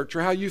great church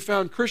or how you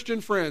found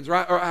Christian friends,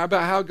 right? Or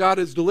about how God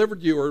has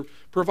delivered you or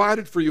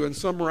provided for you in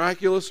some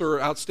miraculous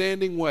or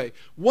outstanding way.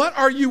 What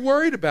are you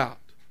worried about?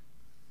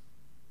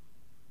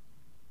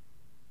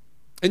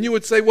 And you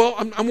would say, well,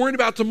 I'm worried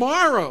about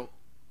tomorrow.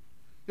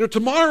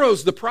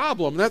 Tomorrow's the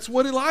problem. That's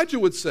what Elijah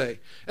would say.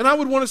 And I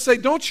would want to say,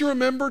 don't you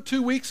remember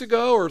 2 weeks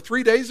ago or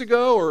 3 days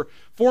ago or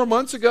 4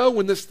 months ago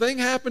when this thing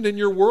happened in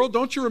your world?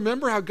 Don't you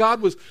remember how God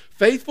was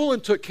faithful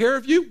and took care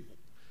of you?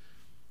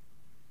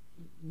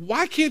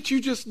 Why can't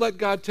you just let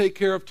God take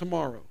care of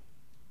tomorrow?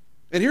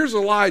 And here's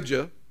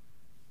Elijah,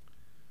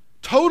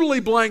 totally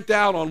blanked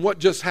out on what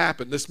just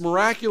happened, this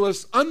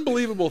miraculous,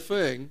 unbelievable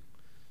thing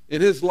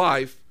in his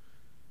life,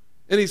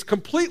 and he's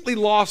completely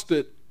lost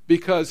it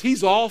because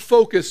he's all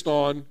focused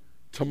on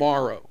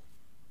tomorrow.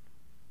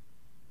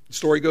 The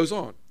story goes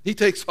on. He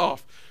takes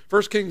off.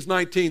 1 Kings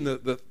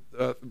 19,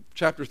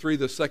 chapter 3,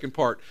 the second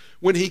part.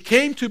 When he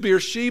came to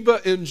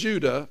Beersheba in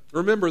Judah,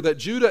 remember that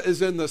Judah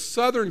is in the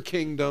southern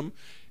kingdom,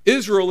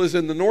 Israel is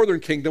in the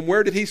northern kingdom.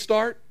 Where did he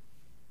start?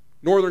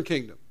 Northern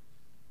kingdom.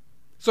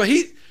 So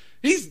he's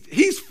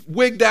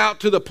wigged out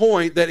to the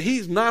point that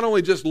he's not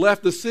only just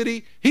left the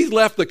city, he's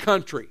left the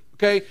country.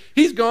 Okay?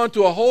 He's gone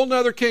to a whole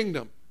nother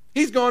kingdom.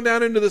 He's gone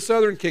down into the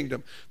southern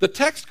kingdom. The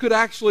text could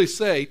actually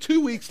say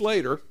 2 weeks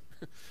later,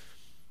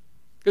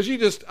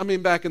 because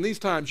back in these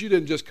times, you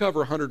didn't just cover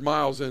 100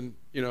 miles in,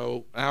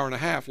 an hour and a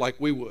half like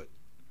we would,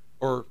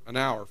 or an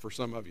hour for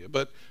some of you.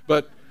 But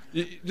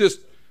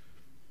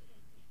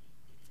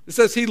It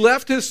says he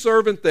left his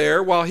servant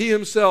there while he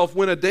himself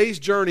went a day's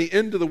journey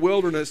into the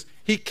wilderness.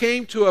 He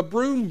came to a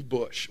broom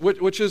bush,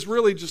 which is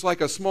really just like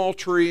a small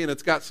tree, and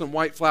it's got some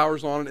white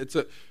flowers on it.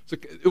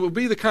 It would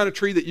be the kind of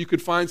tree that you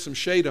could find some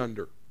shade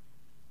under.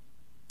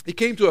 He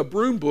came to a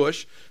broom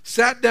bush,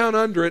 sat down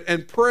under it,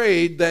 and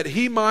prayed that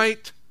he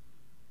might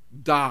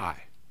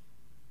die.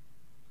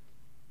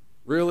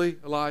 Really,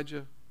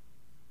 Elijah?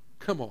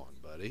 Come on,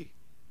 buddy.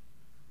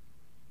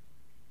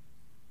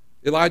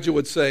 Elijah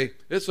would say,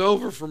 "It's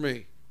over for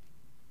me.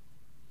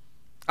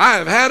 I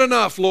have had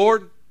enough,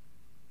 Lord.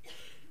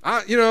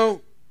 I'm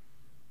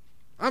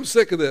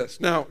sick of this."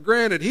 Now,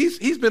 granted,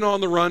 he's been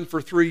on the run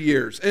for 3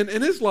 years, and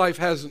his life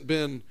hasn't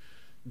been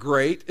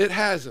great. It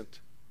hasn't.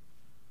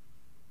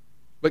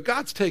 But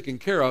God's taken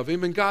care of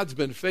him, and God's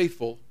been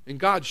faithful, and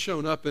God's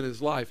shown up in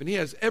his life, and he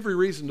has every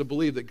reason to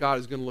believe that God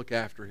is going to look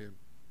after him.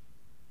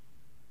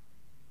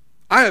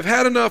 "I have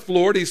had enough,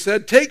 Lord," he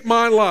said. "Take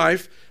my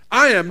life.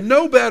 I am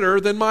no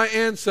better than my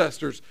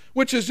ancestors,"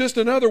 which is just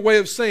another way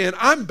of saying,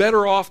 I'm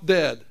better off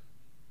dead.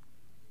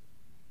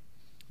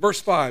 Verse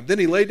 5, then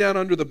he lay down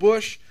under the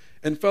bush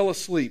and fell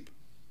asleep.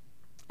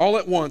 All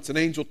at once an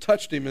angel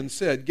touched him and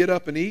said, "Get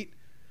up and eat."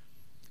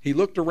 He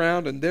looked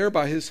around, and there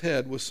by his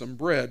head was some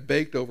bread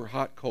baked over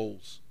hot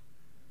coals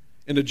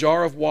and a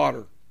jar of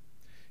water.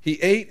 He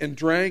ate and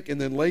drank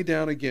and then lay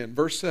down again.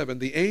 Verse 7,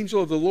 the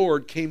angel of the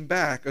Lord came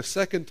back a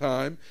second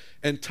time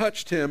and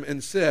touched him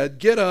and said,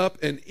 "Get up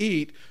and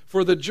eat,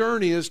 for the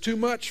journey is too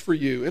much for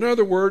you." In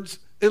other words,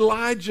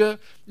 Elijah,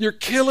 you're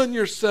killing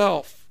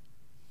yourself.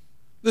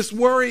 This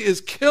worry is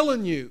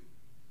killing you.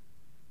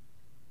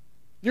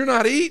 You're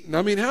not eating.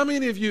 I mean, how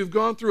many of you have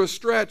gone through a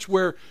stretch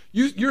where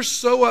you're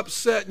so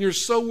upset and you're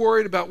so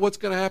worried about what's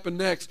going to happen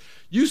next?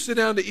 You sit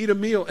down to eat a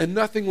meal and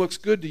nothing looks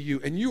good to you,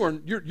 and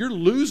you're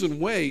losing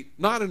weight,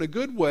 not in a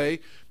good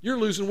way. You're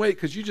losing weight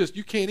because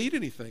you can't eat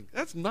anything.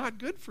 That's not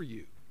good for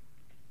you.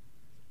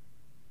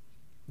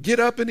 Get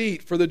up and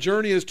eat, for the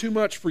journey is too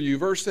much for you.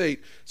 Verse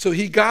 8, so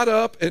he got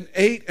up and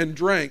ate and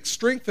drank.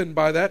 Strengthened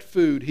by that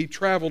food, he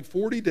traveled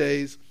 40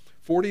 days,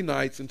 40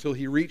 nights until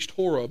he reached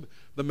Horeb,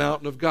 the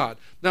mountain of God.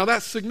 Now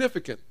that's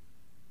significant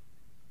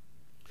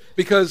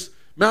because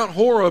Mount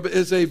Horeb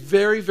is a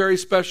very, very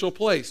special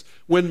place.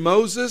 When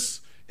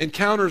Moses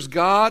encounters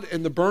God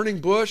in the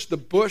burning bush, the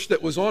bush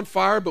that was on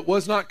fire but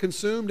was not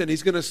consumed, and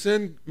he's going to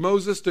send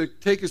Moses to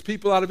take his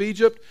people out of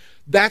Egypt,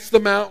 that's the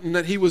mountain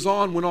that he was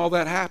on when all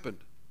that happened.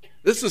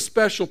 This is a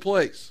special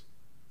place.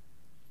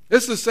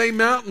 This is the same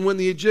mountain when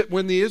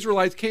the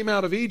Israelites came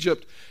out of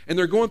Egypt and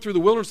they're going through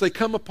the wilderness, they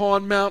come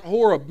upon Mount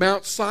Horeb,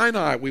 Mount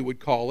Sinai we would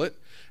call it.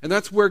 And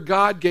that's where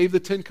God gave the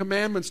 10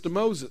 Commandments to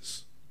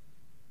Moses.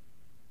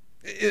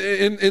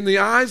 In the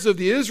eyes of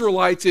the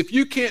Israelites, if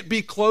you can't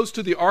be close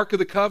to the Ark of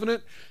the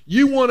Covenant,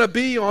 you want to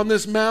be on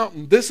this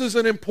mountain. This is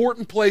an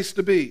important place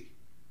to be.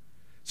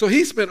 So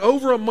he spent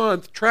over a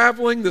month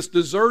traveling this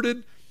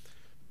deserted,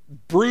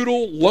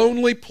 brutal,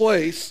 lonely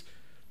place,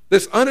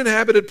 this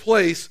uninhabited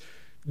place,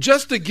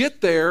 just to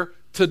get there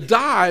to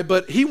die.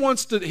 But he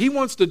wants to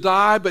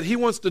die, but he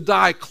wants to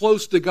die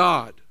close to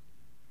God.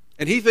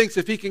 And he thinks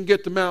if he can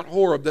get to Mount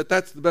Horeb,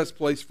 that's the best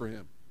place for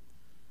him.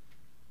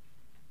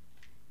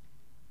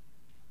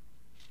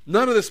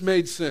 None of this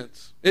made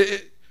sense.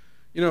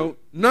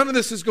 None of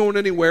this is going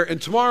anywhere. And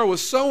tomorrow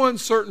was so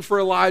uncertain for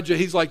Elijah,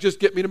 he's like,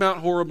 just get me to Mount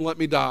Horeb and let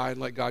me die and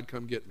let God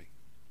come get me.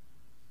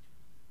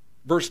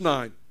 Verse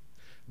 9,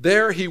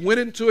 there he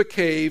went into a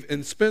cave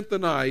and spent the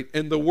night,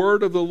 and the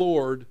word of the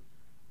Lord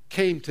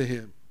came to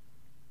him.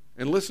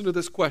 And listen to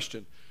this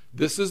question.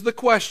 This is the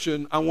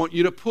question I want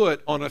you to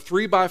put on a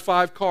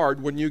 3x5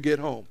 card when you get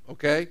home,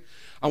 okay?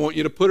 I want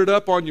you to put it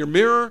up on your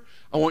mirror.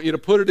 I want you to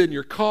put it in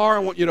your car. I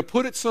want you to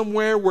put it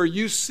somewhere where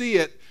you see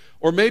it,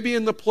 or maybe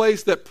in the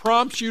place that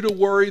prompts you to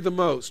worry the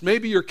most.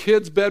 Maybe your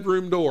kid's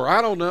bedroom door.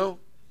 I don't know.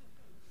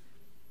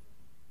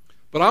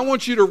 But I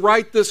want you to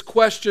write this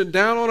question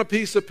down on a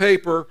piece of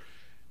paper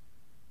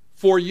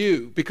for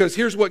you, because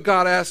here's what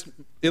God asked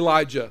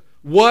Elijah.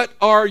 What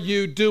are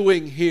you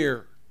doing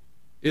here,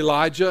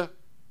 Elijah?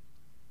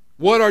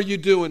 What are you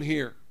doing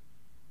here?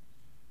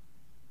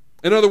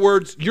 In other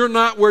words, you're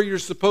not where you're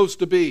supposed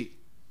to be.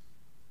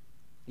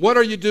 What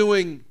are you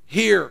doing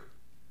here?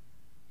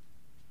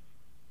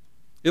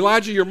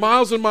 Elijah, you're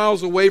miles and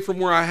miles away from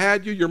where I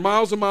had you. You're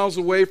miles and miles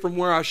away from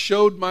where I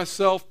showed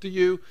myself to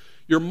you.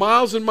 You're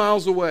miles and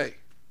miles away.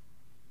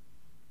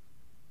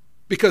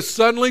 Because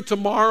suddenly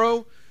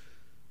tomorrow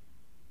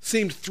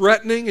seemed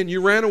threatening and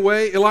you ran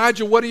away.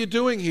 Elijah, what are you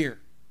doing here?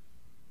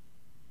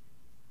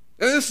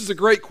 And this is a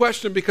great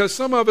question because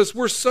some of us,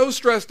 we're so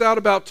stressed out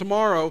about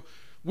tomorrow,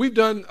 we've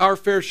done our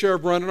fair share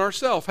of running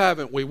ourselves,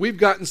 haven't we? We've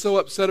gotten so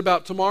upset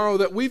about tomorrow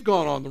that we've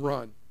gone on the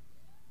run.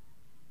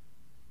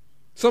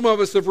 Some of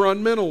us have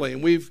run mentally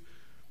and we've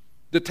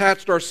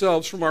detached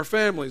ourselves from our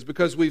families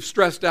because we've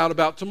stressed out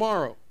about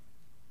tomorrow.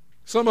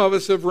 Some of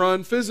us have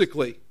run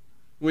physically.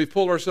 We've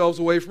pulled ourselves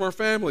away from our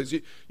families.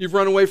 You've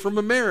run away from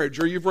a marriage,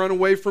 or you've run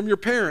away from your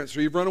parents,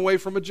 or you've run away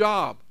from a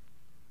job.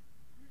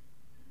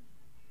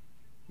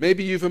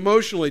 Maybe you've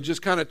emotionally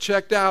just kind of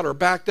checked out or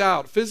backed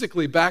out,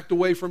 physically backed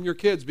away from your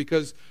kids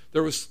because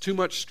there was too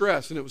much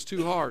stress and it was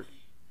too hard.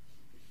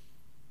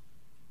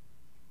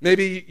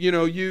 Maybe,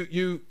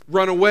 you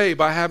run away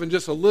by having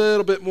just a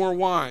little bit more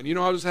wine.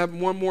 I'll just have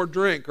one more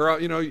drink. Or,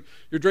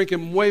 you're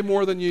drinking way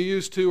more than you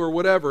used to or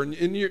whatever.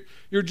 And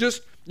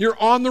you're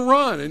on the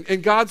run.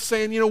 And God's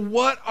saying,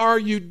 what are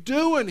you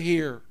doing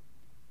here?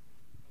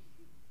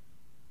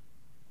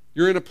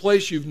 You're in a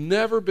place you've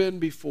never been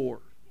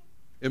before.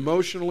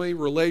 Emotionally,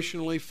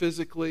 relationally,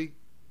 physically.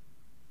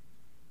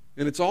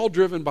 And it's all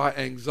driven by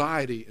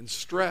anxiety and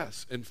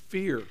stress and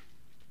fear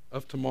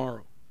of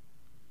tomorrow.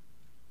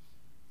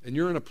 And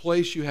you're in a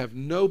place you have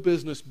no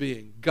business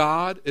being.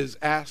 God is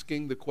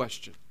asking the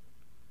question,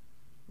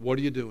 what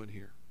are you doing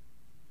here?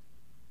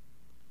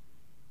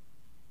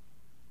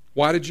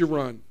 Why did you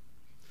run?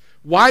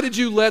 Why did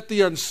you let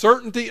the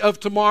uncertainty of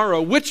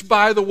tomorrow, which,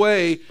 by the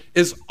way,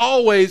 is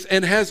always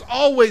and has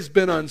always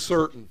been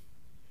uncertain?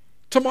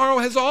 Tomorrow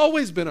has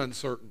always been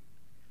uncertain.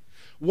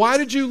 Why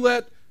did you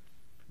let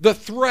the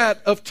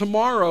threat of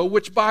tomorrow,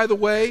 which, by the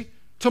way,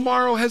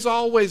 tomorrow has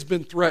always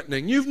been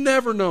threatening? You've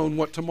never known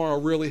what tomorrow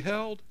really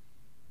held.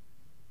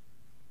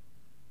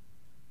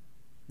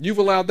 You've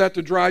allowed that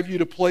to drive you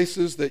to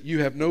places that you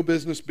have no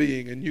business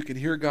being, and you can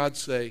hear God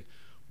say,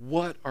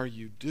 what are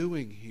you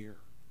doing here?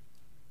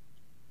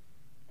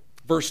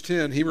 Verse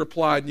 10, he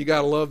replied, and you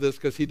got to love this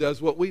because he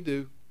does what we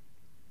do.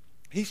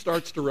 He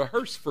starts to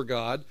rehearse for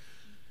God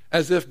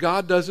as if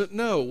God doesn't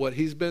know what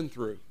he's been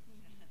through.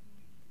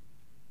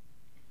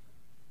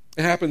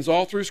 It happens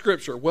all through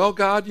Scripture. Well,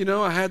 God,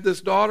 I had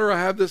this daughter, I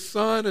have this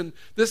son, and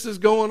this is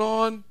going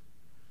on.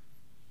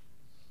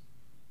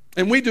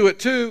 And we do it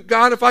too.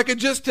 God, if I could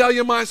just tell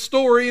you my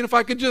story, and if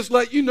I could just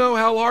let you know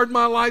how hard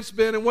my life's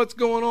been and what's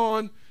going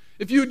on,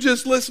 if you would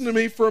just listen to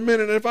me for a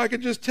minute, and if I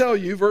could just tell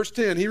you, verse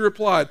 10, he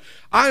replied,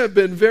 I have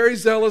been very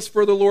zealous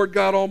for the Lord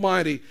God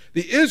Almighty.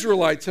 The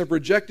Israelites have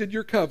rejected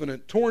your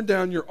covenant, torn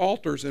down your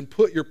altars, and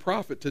put your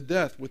prophet to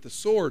death with the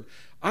sword.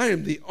 I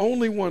am the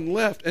only one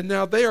left, and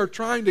now they are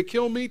trying to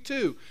kill me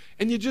too.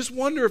 And you just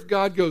wonder if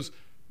God goes,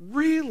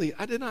 really?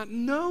 I did not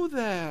know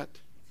that.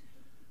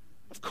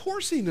 Of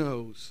course he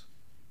knows.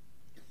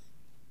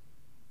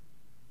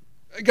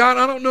 God,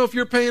 I don't know if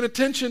you're paying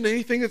attention to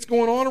anything that's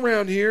going on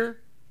around here.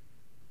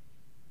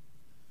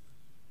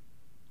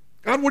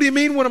 God, what do you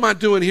mean, what am I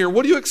doing here?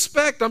 What do you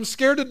expect? I'm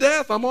scared to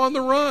death. I'm on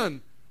the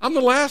run. I'm the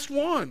last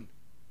one.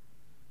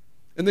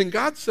 And then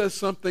God says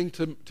something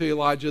to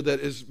Elijah that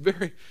is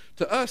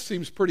to us,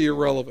 seems pretty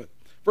irrelevant.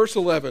 Verse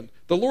 11,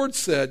 the Lord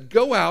said,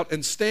 go out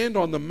and stand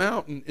on the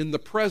mountain in the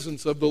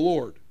presence of the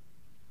Lord.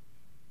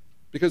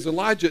 Because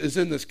Elijah is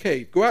in this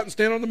cave. Go out and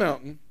stand on the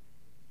mountain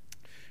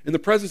in the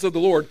presence of the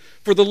Lord,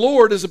 for the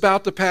Lord is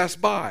about to pass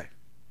by.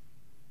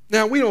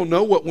 Now, we don't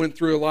know what went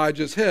through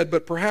Elijah's head,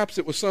 but perhaps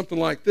it was something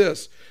like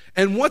this.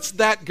 And what's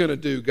that going to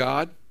do,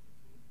 God?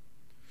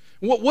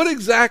 What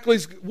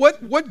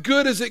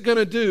good is it going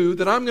to do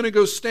that I'm going to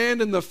go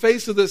stand in the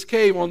face of this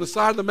cave on the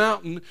side of the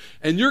mountain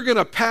and you're going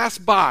to pass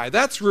by?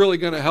 That's really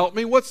going to help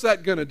me. What's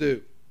that going to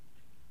do?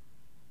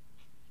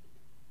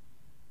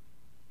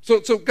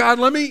 So God,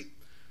 let me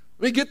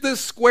get this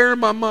square in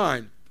my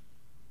mind.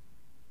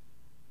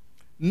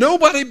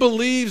 Nobody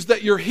believes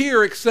that you're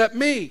here except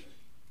me.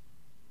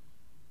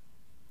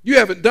 You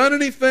haven't done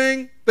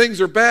anything. Things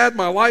are bad.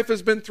 My life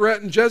has been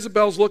threatened.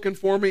 Jezebel's looking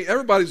for me.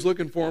 Everybody's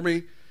looking for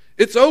me.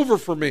 It's over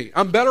for me.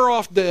 I'm better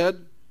off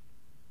dead.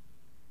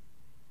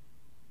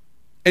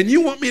 And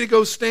you want me to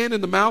go stand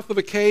in the mouth of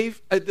a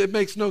cave? It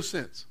makes no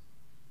sense.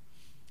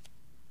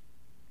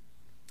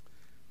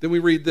 Then we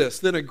read this.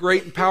 Then a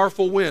great and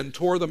powerful wind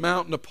tore the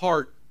mountain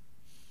apart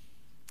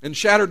and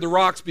shattered the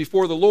rocks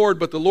before the Lord,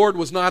 but the Lord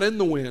was not in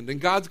the wind.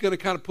 And God's going to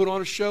kind of put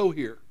on a show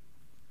here.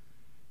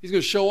 He's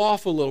going to show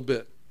off a little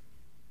bit.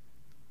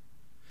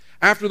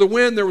 After the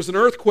wind, there was an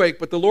earthquake,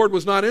 but the Lord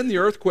was not in the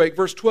earthquake.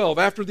 Verse 12,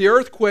 after the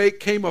earthquake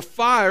came a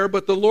fire,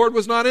 but the Lord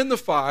was not in the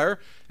fire.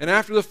 And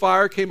after the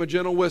fire came a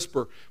gentle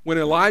whisper. When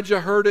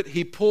Elijah heard it,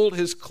 he pulled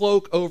his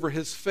cloak over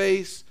his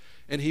face,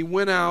 and he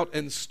went out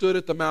and stood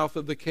at the mouth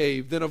of the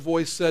cave. Then a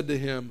voice said to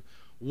him,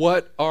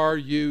 what are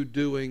you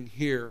doing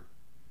here,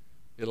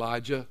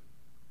 Elijah?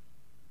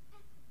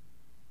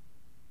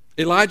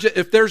 Elijah,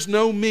 if there's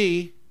no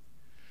me,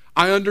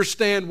 I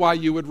understand why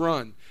you would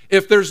run.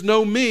 If there's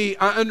no me,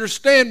 I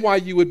understand why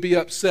you would be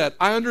upset.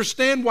 I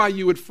understand why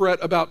you would fret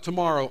about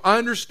tomorrow. I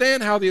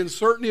understand how the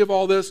uncertainty of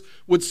all this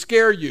would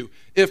scare you.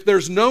 If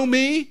there's no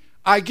me,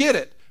 I get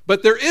it.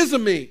 But there is a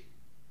me.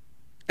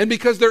 And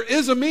because there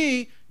is a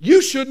me,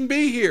 you shouldn't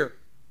be here.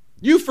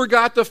 You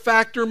forgot to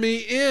factor me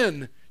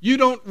in. You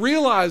don't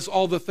realize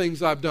all the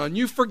things I've done.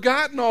 You've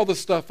forgotten all the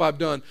stuff I've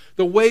done,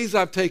 the ways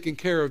I've taken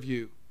care of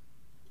you.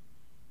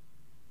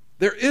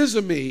 There is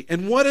a me,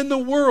 and what in the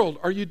world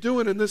are you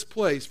doing in this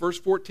place? Verse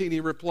 14, he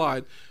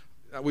replied,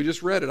 we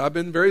just read it, I've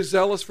been very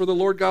zealous for the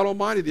Lord God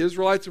Almighty. The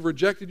Israelites have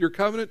rejected your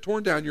covenant,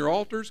 torn down your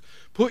altars,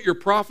 put your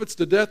prophets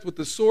to death with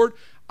the sword.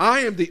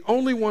 I am the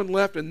only one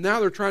left, and now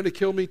they're trying to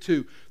kill me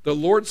too. The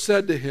Lord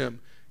said to him,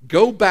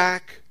 go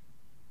back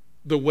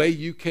the way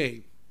you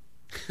came.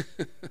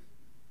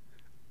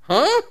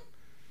 Huh?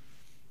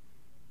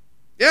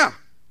 Yeah.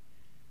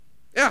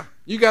 Yeah,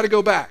 you got to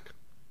go back.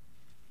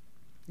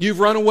 You've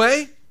run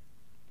away.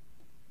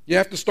 You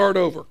have to start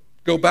over.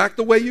 Go back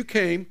the way you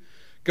came.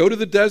 Go to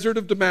the desert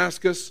of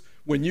Damascus.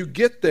 When you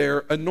get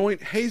there,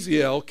 anoint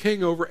Hazael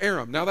king over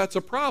Aram. Now that's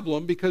a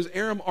problem because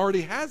Aram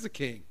already has a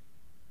king.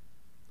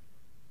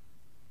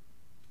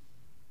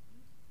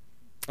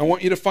 I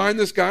want you to find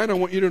this guy and I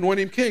want you to anoint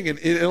him king. And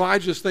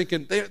Elijah's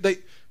thinking,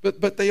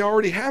 but they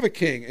already have a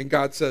king. And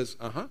God says,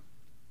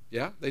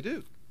 yeah, they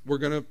do. We're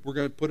gonna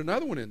put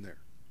another one in there.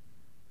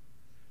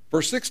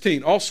 Verse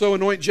 16, also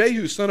anoint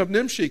Jehu, son of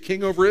Nimshi,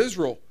 king over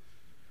Israel.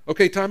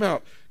 Okay, time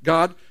out.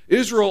 God,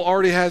 Israel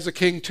already has a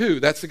king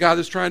too. That's the guy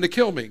that's trying to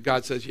kill me.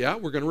 God says, yeah,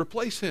 we're going to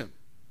replace him.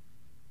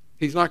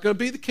 He's not going to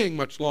be the king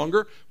much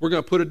longer. We're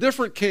going to put a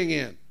different king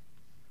in.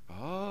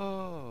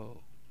 Oh.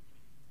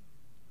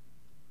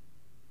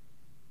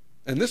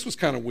 And this was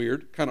kind of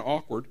weird, kind of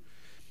awkward.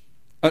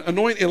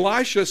 Anoint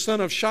Elisha,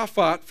 son of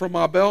Shaphat, from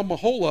Abel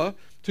Maholah,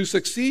 to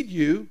succeed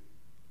you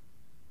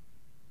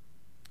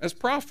as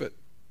prophet.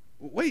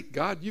 Wait,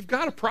 God, you've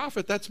got a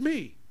prophet. That's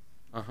me.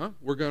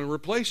 We're going to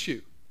replace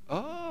you.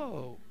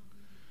 Oh.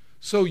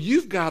 So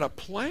you've got a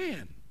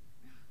plan.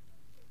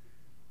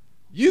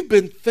 You've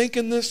been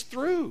thinking this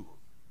through.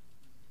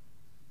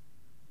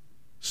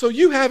 So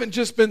you haven't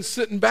just been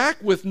sitting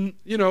back with,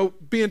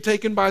 being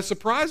taken by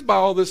surprise by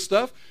all this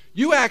stuff.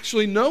 You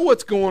actually know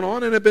what's going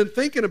on and have been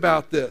thinking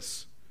about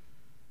this.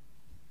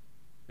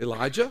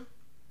 Elijah,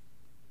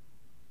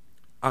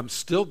 I'm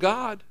still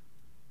God.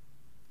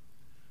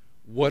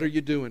 What are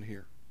you doing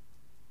here?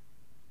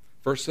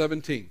 Verse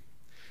 17.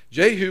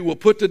 Jehu will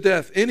put to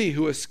death any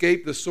who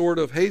escape the sword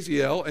of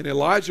Hazael, and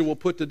Elijah will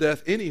put to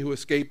death any who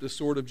escape the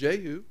sword of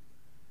Jehu.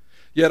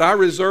 Yet I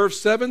reserve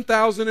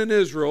 7,000 in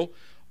Israel,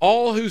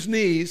 all whose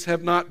knees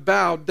have not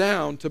bowed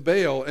down to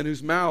Baal and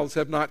whose mouths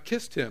have not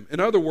kissed him. In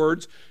other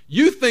words,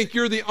 you think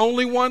you're the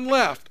only one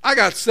left. I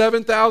got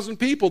 7,000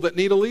 people that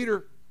need a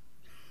leader.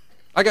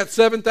 I got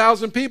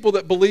 7,000 people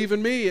that believe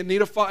in me and need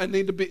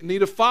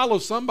to follow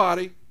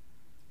somebody.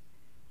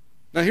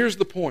 Now here's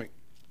the point.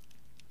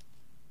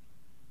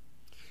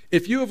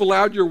 If you have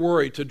allowed your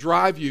worry to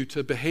drive you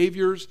to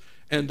behaviors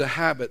and to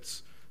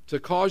habits, to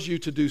cause you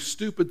to do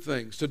stupid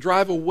things, to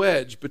drive a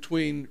wedge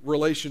between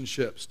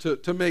relationships,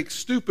 to make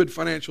stupid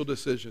financial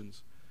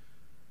decisions,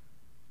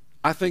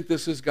 I think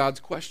this is God's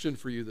question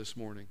for you this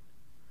morning.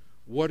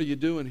 What are you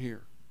doing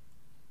here?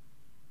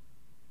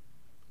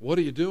 What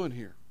are you doing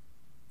here?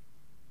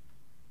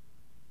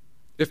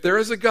 If there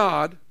is a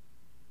God,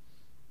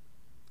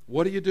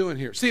 what are you doing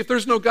here? See, if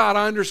there's no God,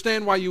 I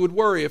understand why you would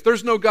worry. If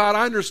there's no God,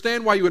 I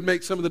understand why you would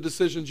make some of the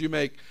decisions you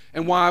make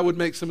and why I would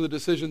make some of the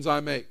decisions I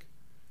make.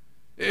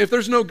 If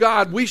there's no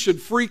God, we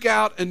should freak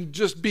out and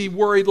just be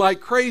worried like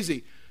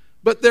crazy.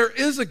 But there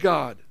is a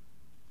God.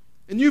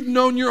 And you've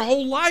known your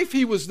whole life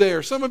He was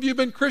there. Some of you have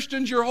been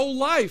Christians your whole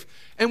life.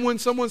 And when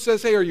someone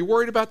says, hey, are you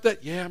worried about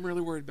that? Yeah, I'm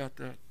really worried about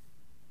that.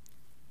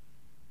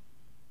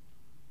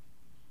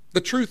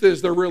 The truth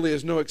is, there really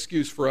is no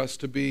excuse for us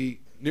to be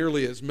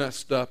nearly as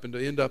messed up and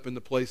to end up in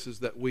the places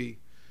that we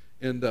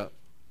end up.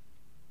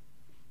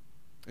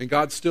 And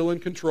God's still in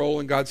control,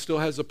 and God still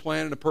has a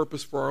plan and a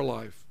purpose for our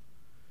life.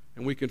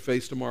 And we can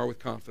face tomorrow with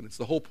confidence.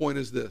 The whole point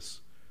is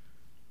this.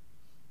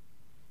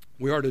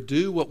 We are to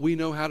do what we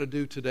know how to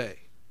do today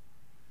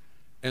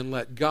and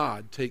let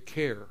God take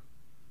care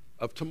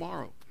of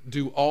tomorrow.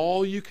 Do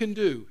all you can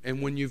do.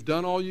 And when you've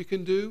done all you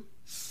can do,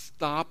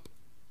 stop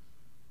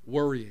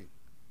worrying.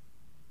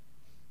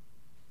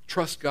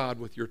 Trust God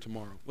with your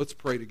tomorrow. Let's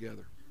pray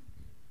together.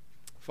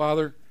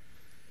 Father,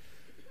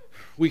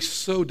 we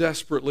so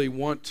desperately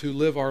want to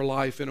live our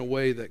life in a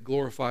way that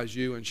glorifies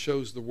you and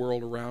shows the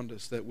world around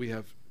us that we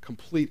have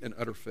complete and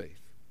utter faith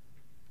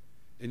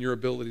in your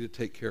ability to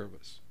take care of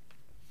us.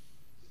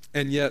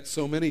 And yet,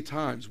 so many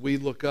times we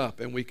look up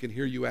and we can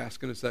hear you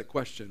asking us that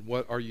question,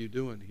 what are you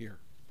doing here?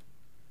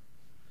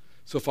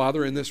 So,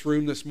 Father, in this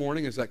room this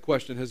morning, as that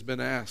question has been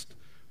asked,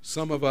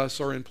 some of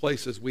us are in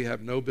places we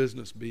have no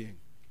business being.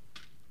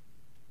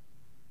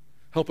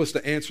 Help us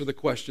to answer the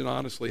question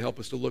honestly. Help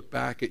us to look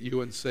back at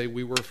you and say,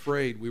 we were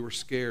afraid, we were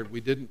scared, we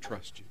didn't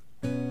trust you.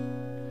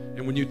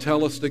 And when you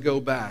tell us to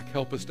go back,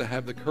 help us to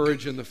have the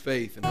courage and the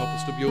faith, and help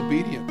us to be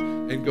obedient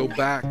and go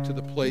back to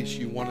the place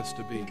you want us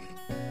to be.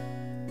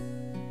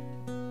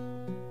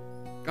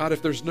 God,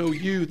 if there's no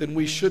you, then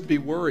we should be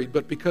worried.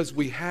 But because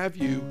we have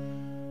you,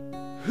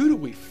 who do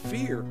we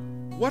fear?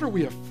 What are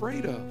we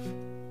afraid of?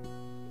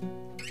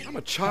 I'm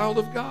a child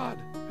of God.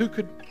 Who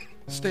could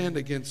stand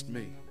against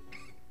me?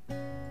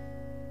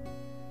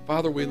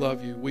 Father, we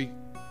love you. We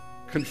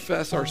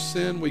confess our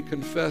sin. We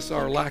confess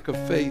our lack of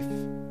faith.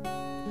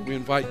 We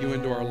invite you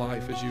into our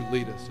life as you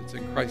lead us. It's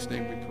in Christ's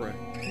name we pray.